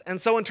gifts. And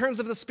so in terms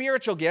of the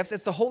spiritual gifts,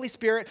 it's the Holy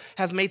Spirit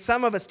has made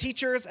some of us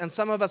teachers and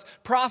some of us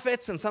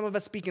prophets and some of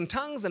us speak in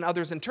tongues and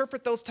others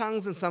interpret those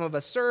tongues and some of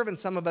us serve and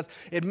some of us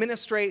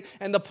administrate.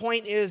 And the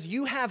point is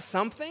you have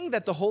something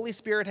that the Holy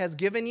Spirit has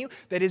given you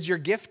that is your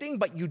gifting,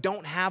 but you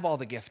don't have all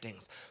the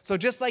giftings. So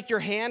just like your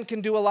hand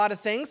can do a lot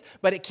of things,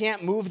 but it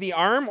can't move the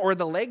arm or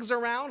the legs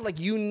around, like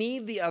you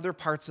need the other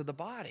parts of the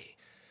body.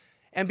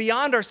 And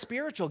beyond our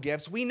spiritual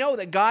gifts, we know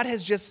that God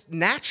has just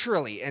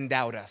naturally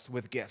endowed us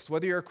with gifts.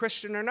 Whether you're a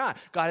Christian or not,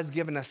 God has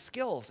given us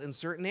skills in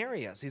certain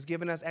areas. He's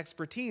given us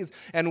expertise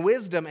and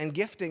wisdom and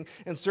gifting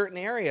in certain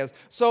areas.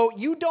 So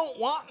you don't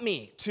want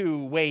me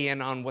to weigh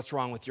in on what's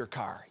wrong with your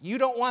car. You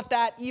don't want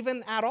that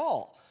even at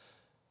all.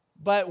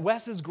 But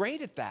Wes is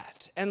great at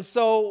that. And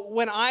so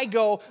when I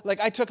go,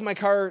 like I took my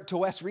car to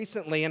Wes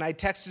recently and I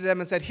texted him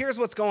and said, here's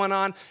what's going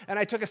on. And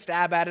I took a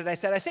stab at it. I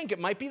said, I think it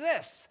might be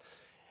this.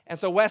 And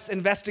so Wes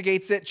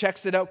investigates it,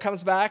 checks it out,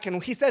 comes back,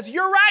 and he says,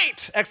 you're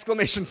right!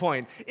 Exclamation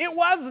point. It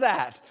was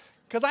that,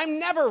 because I'm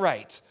never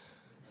right.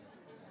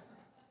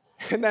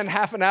 And then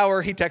half an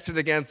hour, he texted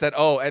again and said,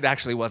 oh, it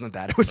actually wasn't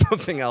that. It was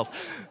something else.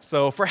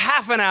 So for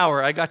half an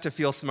hour, I got to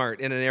feel smart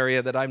in an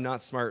area that I'm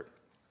not smart.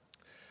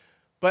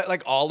 But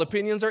like all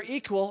opinions are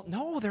equal.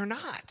 No, they're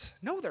not.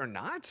 No, they're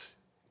not.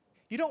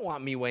 You don't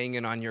want me weighing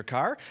in on your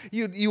car.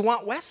 You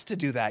want Wes to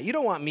do that. You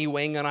don't want me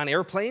weighing in on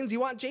airplanes. You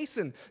want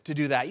Jason to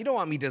do that. You don't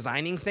want me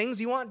designing things.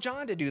 You want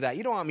John to do that.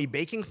 You don't want me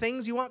baking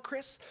things. You want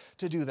Chris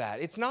to do that.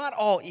 It's not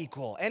all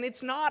equal, and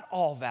it's not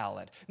all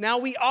valid. Now,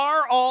 we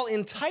are all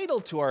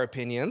entitled to our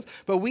opinions,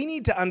 but we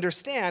need to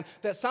understand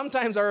that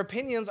sometimes our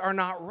opinions are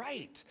not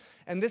right.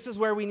 And this is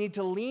where we need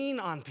to lean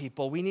on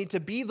people. We need to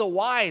be the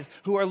wise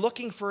who are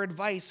looking for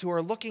advice, who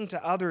are looking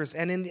to others.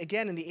 And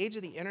again, in the age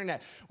of the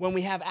internet, when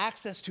we have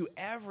access to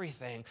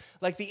everything,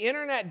 like the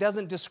internet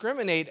doesn't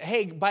discriminate,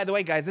 hey, by the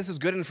way, guys, this is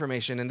good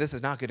information and this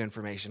is not good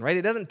information, right?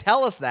 It doesn't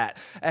tell us that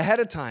ahead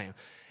of time.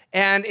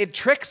 And it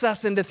tricks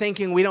us into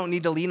thinking we don't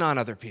need to lean on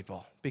other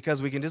people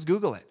because we can just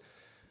Google it.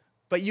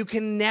 But you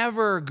can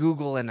never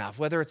Google enough,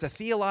 whether it's a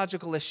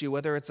theological issue,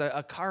 whether it's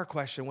a car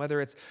question, whether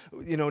it's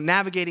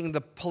navigating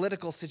the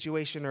political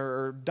situation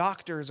or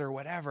doctors or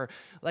whatever.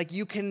 Like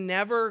you can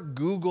never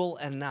Google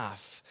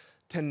enough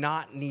to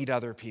not need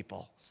other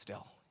people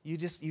still. You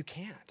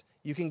can't.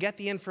 You can get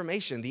the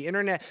information. The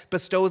internet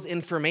bestows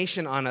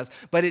information on us,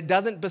 but it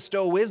doesn't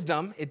bestow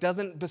wisdom. It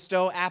doesn't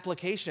bestow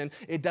application.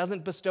 It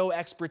doesn't bestow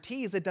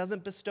expertise. It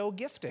doesn't bestow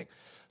gifting.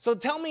 So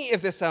tell me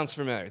if this sounds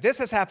familiar. This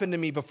has happened to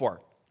me before.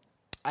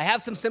 I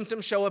have some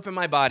symptoms show up in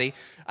my body.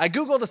 I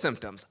Google the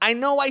symptoms. I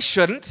know I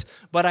shouldn't,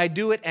 but I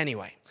do it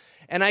anyway.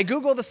 And I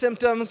Google the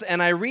symptoms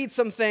and I read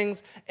some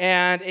things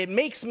and it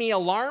makes me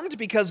alarmed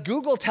because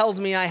Google tells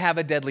me I have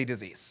a deadly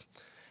disease.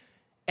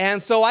 And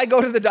so I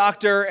go to the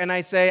doctor and I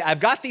say, I've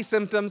got these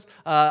symptoms.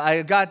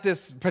 I've got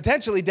this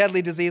potentially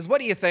deadly disease. What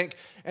do you think?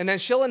 And then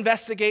she'll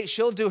investigate.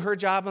 She'll do her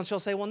job and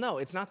she'll say, well, no,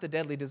 it's not the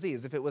deadly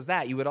disease. If it was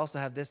that, you would also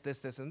have this, this,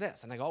 this, and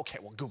this. And I go, okay,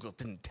 well, Google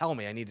didn't tell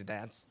me I needed to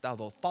answer all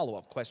those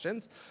follow-up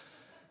questions.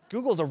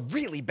 Google's a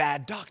really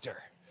bad doctor.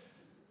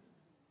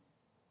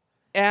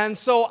 And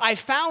so I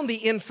found the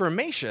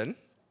information,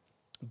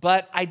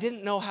 but I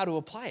didn't know how to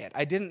apply it.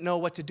 I didn't know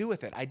what to do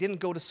with it. I didn't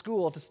go to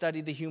school to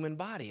study the human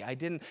body. I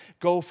didn't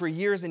go for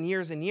years and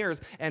years and years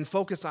and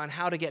focus on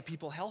how to get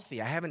people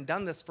healthy. I haven't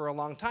done this for a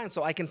long time,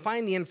 so I can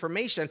find the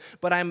information,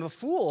 but I'm a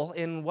fool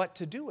in what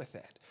to do with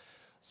it.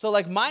 So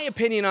like my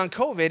opinion on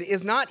COVID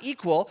is not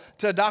equal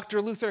to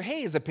Dr. Luther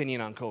Hayes' opinion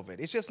on COVID.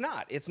 It's just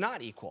not. It's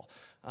not equal.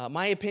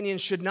 My opinion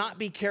should not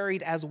be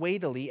carried as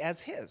weightily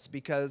as his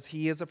because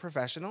he is a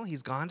professional.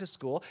 He's gone to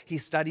school. He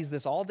studies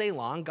this all day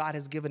long. God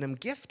has given him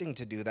gifting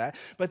to do that.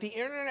 But the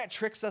internet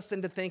tricks us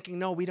into thinking,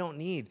 no, we don't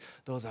need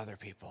those other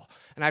people.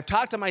 And I've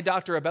talked to my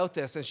doctor about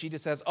this, and she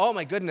just says, oh,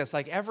 my goodness,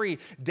 like every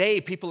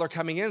day people are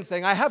coming in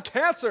saying, I have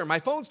cancer. My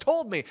phone's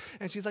told me.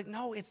 And she's like,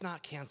 no, it's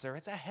not cancer.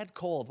 It's a head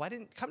cold. Why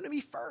didn't you come to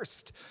me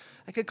first?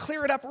 I could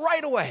clear it up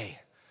right away.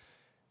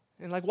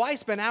 And like, why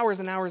spend hours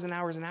and hours and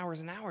hours and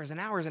hours and hours and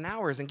hours and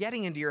hours and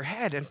getting into your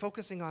head and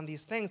focusing on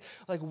these things?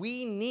 Like,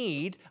 we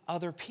need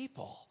other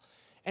people.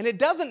 And it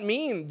doesn't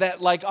mean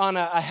that like on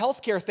a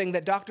healthcare thing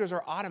that doctors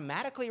are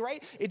automatically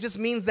right. It just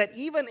means that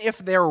even if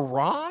they're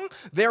wrong,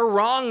 their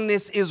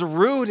wrongness is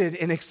rooted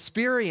in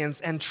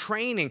experience and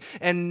training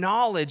and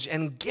knowledge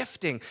and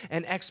gifting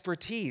and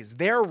expertise.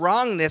 Their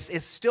wrongness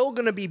is still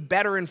going to be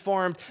better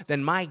informed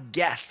than my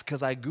guess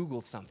because I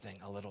Googled something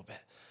a little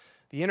bit.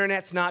 The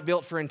internet's not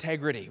built for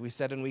integrity. We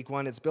said in week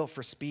 1, it's built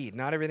for speed.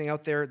 Not everything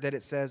out there that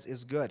it says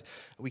is good.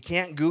 We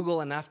can't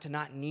Google enough to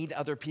not need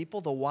other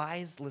people. The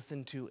wise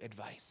listen to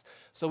advice.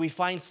 So we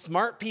find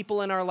smart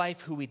people in our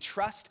life who we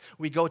trust.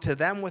 We go to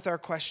them with our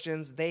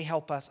questions. They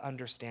help us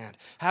understand.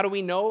 How do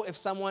we know if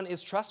someone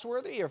is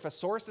trustworthy or if a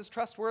source is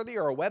trustworthy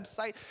or a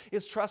website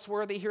is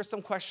trustworthy? Here's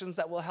some questions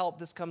that will help.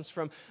 This comes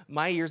from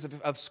my years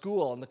of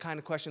school and the kind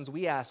of questions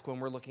we ask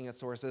when we're looking at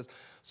sources.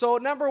 So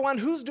number 1,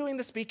 who's doing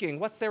the speaking?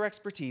 What's their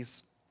expertise?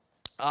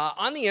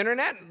 On the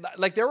internet,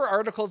 like there were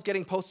articles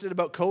getting posted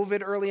about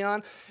COVID early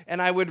on,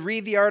 and I would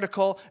read the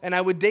article and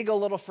I would dig a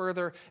little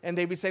further, and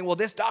they'd be saying, well,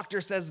 this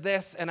doctor says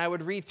this, and I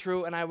would read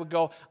through and I would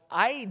go,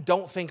 I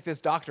don't think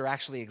this doctor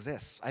actually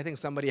exists. I think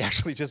somebody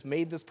actually just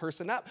made this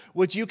person up,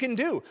 which you can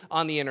do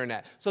on the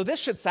internet. So this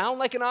should sound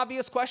like an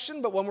obvious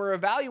question, but when we're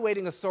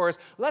evaluating a source,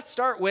 let's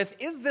start with,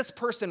 is this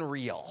person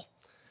real?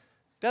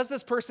 Does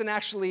this person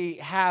actually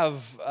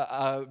have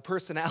a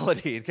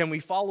personality? Can we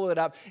follow it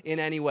up in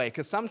any way?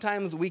 Because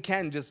sometimes we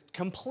can just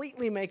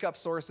completely make up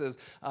sources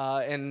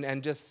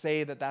and just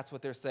say that that's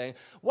what they're saying.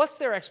 What's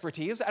their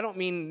expertise? I don't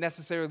mean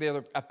necessarily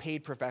they're a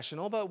paid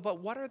professional, but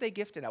what are they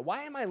gifted at?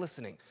 Why am I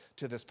listening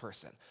to this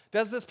person?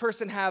 Does this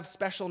person have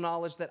special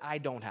knowledge that I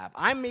don't have?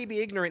 I'm maybe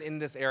ignorant in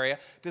this area.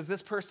 Does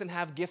this person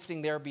have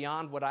gifting there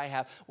beyond what I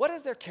have? What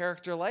is their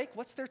character like?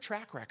 What's their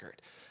track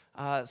record?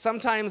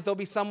 Sometimes there'll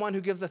be someone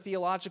who gives a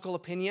theological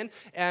opinion,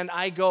 and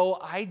I go,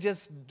 I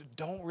just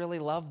don't really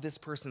love this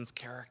person's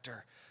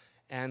character.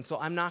 And so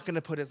I'm not going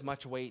to put as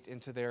much weight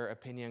into their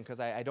opinion because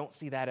I don't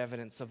see that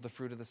evidence of the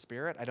fruit of the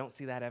Spirit. I don't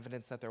see that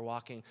evidence that they're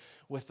walking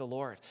with the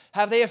Lord.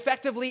 Have they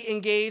effectively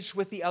engaged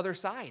with the other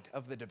side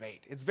of the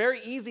debate? It's very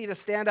easy to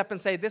stand up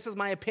and say, this is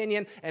my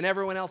opinion and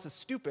everyone else is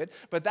stupid,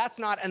 but that's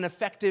not an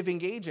effective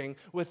engaging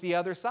with the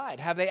other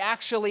side. Have they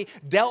actually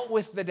dealt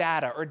with the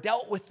data or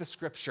dealt with the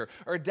scripture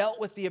or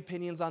dealt with the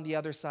opinions on the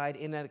other side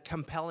in a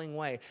compelling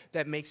way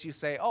that makes you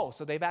say, oh,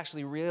 so they've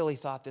actually really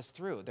thought this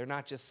through. They're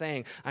not just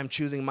saying, I'm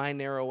choosing my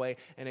narrow way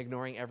and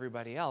ignoring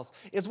everybody else.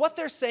 Is what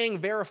they're saying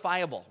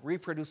verifiable,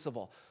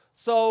 reproducible?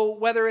 So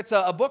whether it's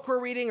a book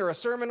we're reading or a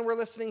sermon we're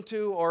listening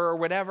to or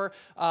whatever,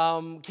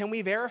 can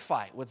we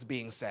verify what's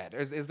being said?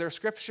 Is there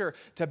scripture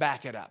to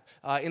back it up?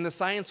 In the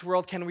science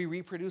world, can we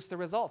reproduce the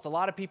results? A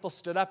lot of people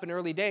stood up in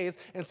early days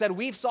and said,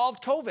 we've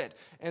solved COVID.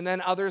 And then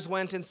others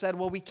went and said,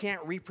 well, we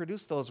can't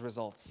reproduce those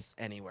results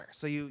anywhere.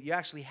 So you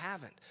actually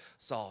haven't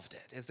solved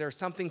it. Is there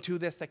something to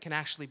this that can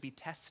actually be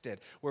tested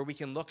where we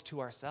can look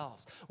to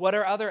ourselves? What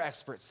are other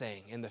experts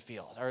saying in the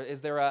field? Or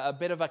is there a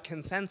bit of a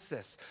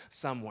consensus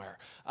somewhere?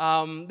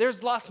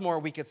 There's lots more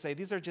we could say.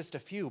 These are just a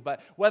few.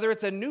 But whether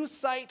it's a news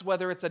site,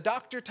 whether it's a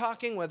doctor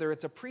talking, whether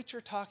it's a preacher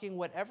talking,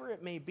 whatever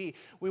it may be,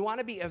 we want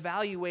to be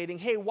evaluating,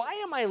 hey, why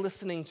am I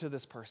listening to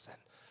this person?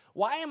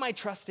 Why am I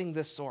trusting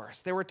this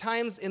source? There were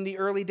times in the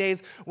early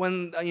days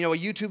when a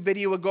YouTube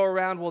video would go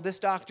around, well, this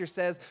doctor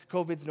says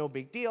COVID's no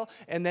big deal,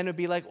 and then it'd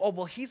be like, oh,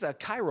 well, he's a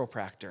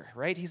chiropractor,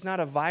 right? He's not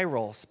a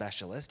viral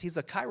specialist, he's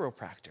a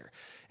chiropractor.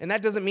 And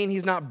that doesn't mean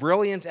he's not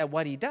brilliant at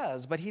what he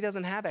does, but he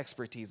doesn't have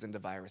expertise into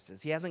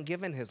viruses. He hasn't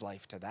given his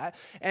life to that.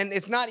 And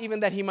it's not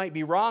even that he might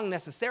be wrong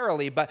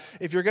necessarily, but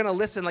if you're going to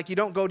listen, like you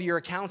don't go to your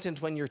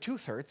accountant when your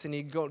tooth hurts, and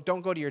you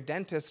don't go to your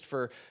dentist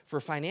for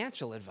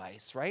financial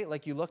advice, right?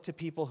 Like you look to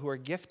people who are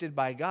gifted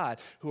by God,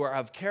 who are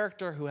of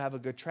character, who have a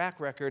good track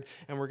record,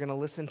 and we're going to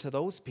listen to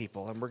those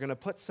people, and we're going to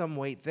put some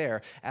weight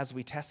there as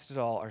we test it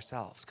all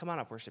ourselves. Come on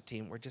up, worship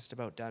team. We're just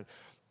about done.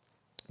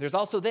 There's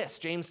also this,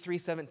 James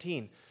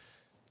 3:17.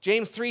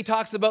 James 3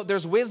 talks about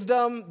there's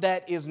wisdom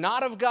that is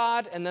not of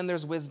God, and then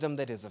there's wisdom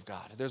that is of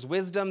God. There's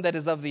wisdom that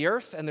is of the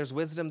earth, and there's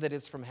wisdom that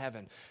is from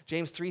heaven.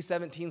 James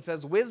 3:17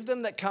 says,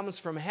 wisdom that comes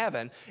from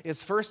heaven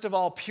is first of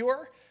all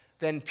pure,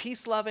 then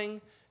peace-loving,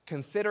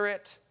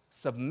 considerate,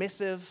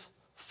 submissive,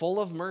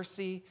 full of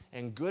mercy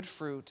and good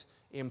fruit,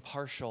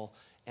 impartial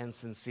and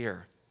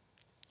sincere.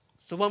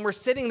 So when we're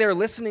sitting there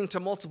listening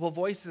to multiple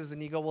voices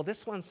and you go, well,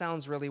 this one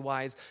sounds really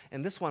wise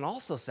and this one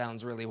also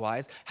sounds really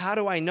wise, how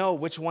do I know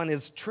which one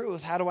is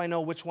truth? How do I know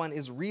which one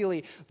is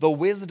really the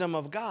wisdom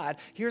of God?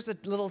 Here's a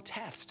little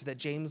test that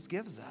James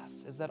gives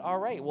us. Is that, all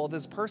right, well,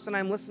 this person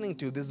I'm listening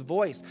to, this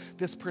voice,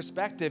 this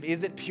perspective,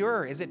 is it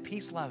pure? Is it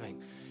peace-loving?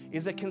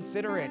 Is it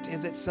considerate?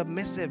 Is it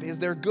submissive? Is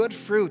there good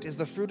fruit? Is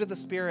the fruit of the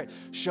Spirit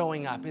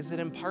showing up? Is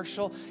it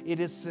impartial?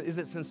 Is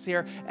it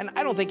sincere? And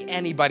I don't think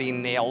anybody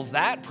nails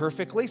that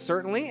perfectly,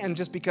 certainly. And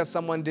just because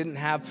someone didn't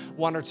have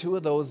one or two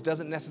of those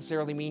doesn't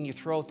necessarily mean you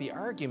throw out the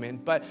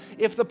argument. But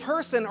if the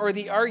person or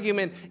the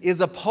argument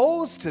is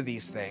opposed to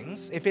these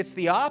things, if it's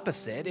the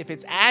opposite, if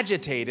it's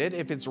agitated,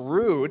 if it's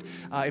rude,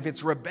 if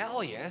it's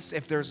rebellious,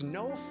 if there's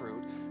no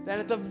fruit, then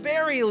at the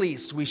very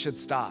least we should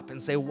stop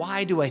and say,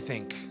 why do I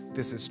think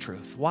this is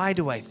truth? Why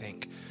do I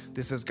think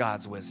this is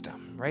God's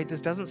wisdom, right?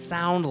 This doesn't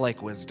sound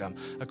like wisdom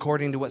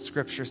according to what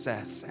Scripture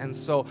says. And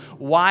so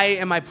why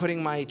am I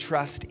putting my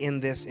trust in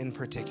this in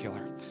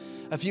particular?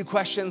 A few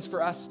questions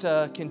for us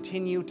to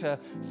continue to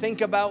think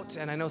about.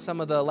 And I know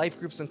some of the life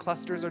groups and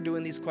clusters are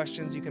doing these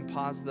questions. You can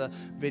pause the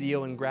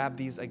video and grab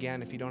these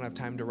again if you don't have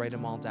time to write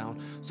them all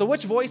down. So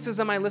which voices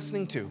am I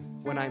listening to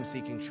when I'm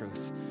seeking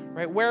truth,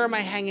 right? Where am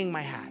I hanging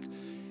my hat?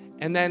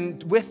 And then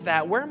with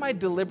that, where am I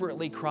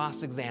deliberately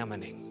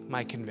cross-examining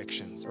my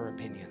convictions or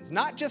opinions?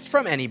 Not just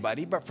from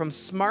anybody, but from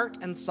smart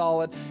and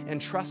solid and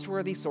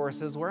trustworthy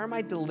sources. Where am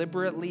I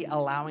deliberately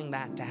allowing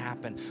that to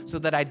happen so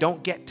that I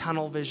don't get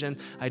tunnel vision,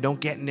 I don't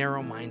get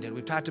narrow-minded?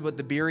 We've talked about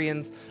the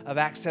Bereans of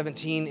Acts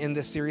 17 in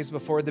this series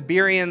before. The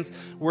Bereans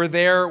were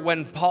there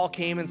when Paul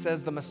came and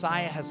says the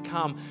Messiah has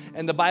come.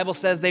 And the Bible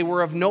says they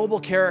were of noble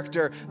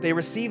character. They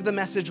received the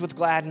message with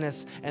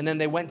gladness, and then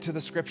they went to the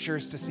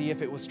scriptures to see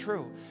if it was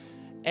true.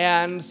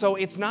 And so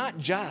it's not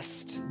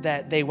just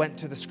that they went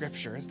to the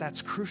scriptures,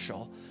 that's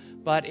crucial,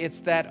 but it's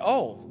that,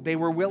 they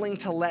were willing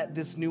to let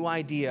this new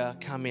idea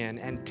come in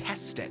and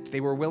test it. They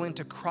were willing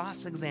to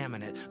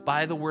cross-examine it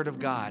by the word of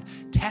God,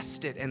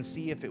 test it and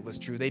see if it was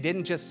true. They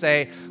didn't just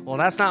say, well,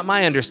 that's not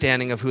my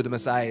understanding of who the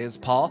Messiah is,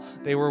 Paul.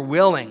 They were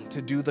willing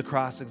to do the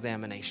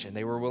cross-examination.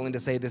 They were willing to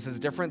say, this is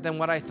different than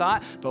what I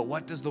thought, but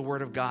what does the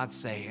word of God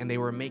say? And they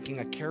were making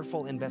a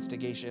careful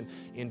investigation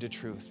into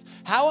truth.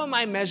 How am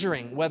I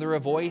measuring whether a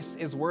voice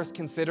is worth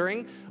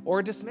considering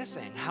or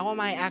dismissing? How am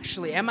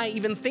I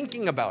even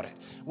thinking about it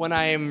when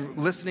I'm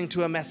listening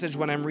to a message,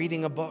 when I'm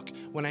reading a book,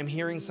 when I'm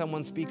hearing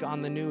someone speak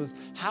on the news?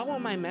 How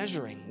am I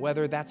measuring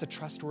whether that's a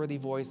trustworthy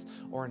voice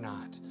or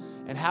not?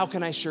 And how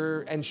can I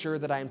ensure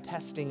that I'm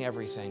testing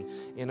everything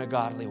in a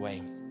godly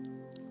way?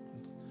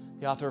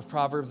 The author of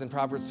Proverbs in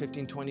Proverbs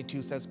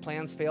 15:22 says,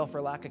 plans fail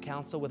for lack of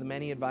counsel. With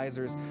many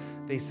advisors,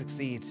 they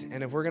succeed.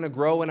 And if we're going to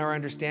grow in our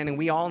understanding,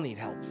 we all need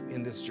help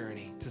in this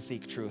journey to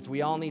seek truth.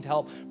 We all need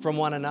help from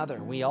one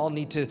another. We all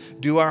need to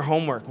do our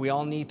homework. We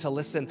all need to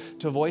listen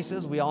to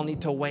voices. We all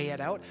need to weigh it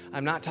out.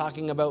 I'm not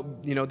talking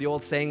about, the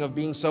old saying of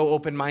being so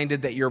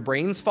open-minded that your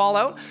brains fall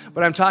out,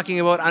 but I'm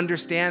talking about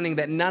understanding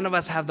that none of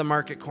us have the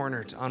market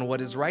cornered on what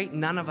is right.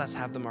 None of us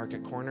have the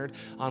market cornered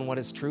on what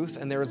is truth.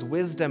 And there is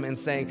wisdom in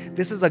saying,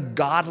 this is a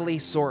godly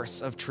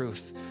source of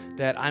truth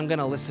that I'm going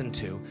to listen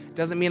to.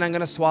 Doesn't mean I'm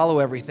going to swallow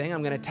everything.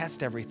 I'm going to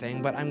test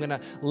everything, but I'm going to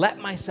let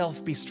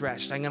myself be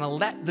stretched. I'm going to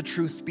let the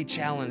truth be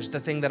challenged, the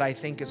thing that I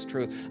think is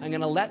truth. I'm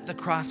going to let the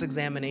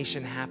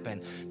cross-examination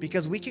happen,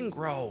 because we can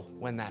grow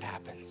when that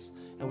happens.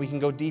 And we can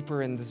go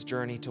deeper in this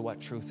journey to what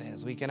truth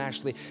is. We can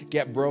actually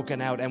get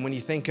broken out. And when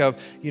you think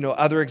of,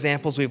 other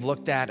examples we've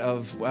looked at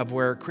of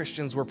where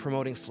Christians were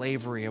promoting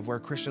slavery, of where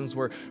Christians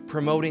were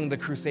promoting the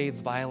Crusades'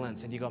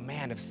 violence, and you go,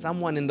 man, if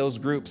someone in those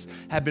groups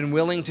had been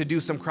willing to do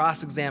some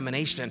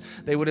cross-examination,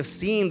 they would have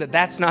seen that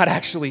that's not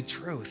actually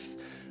truth.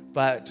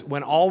 But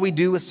when all we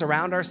do is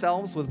surround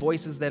ourselves with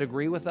voices that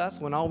agree with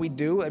us, when all we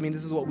do,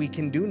 this is what we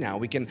can do now.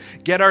 We can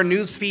get our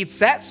news feed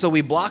set so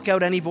we block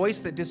out any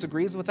voice that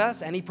disagrees with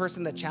us, any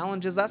person that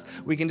challenges us.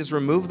 We can just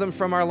remove them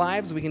from our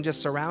lives. We can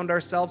just surround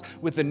ourselves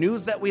with the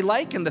news that we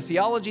like and the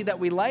theology that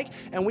we like.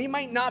 And we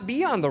might not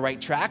be on the right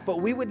track, but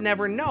we would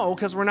never know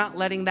because we're not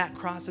letting that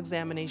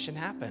cross-examination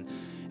happen.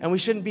 And we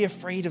shouldn't be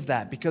afraid of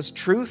that, because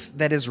truth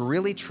that is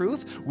really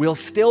truth will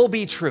still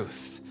be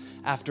truth.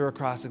 After a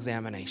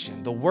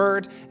cross-examination, the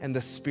Word and the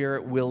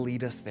Spirit will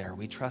lead us there.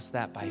 We trust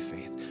that by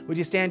faith. Would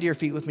you stand to your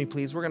feet with me,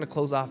 please? We're going to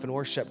close off in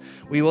worship.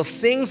 We will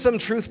sing some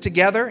truth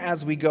together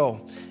as we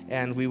go,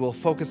 and we will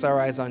focus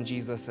our eyes on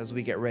Jesus as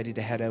we get ready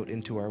to head out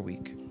into our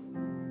week.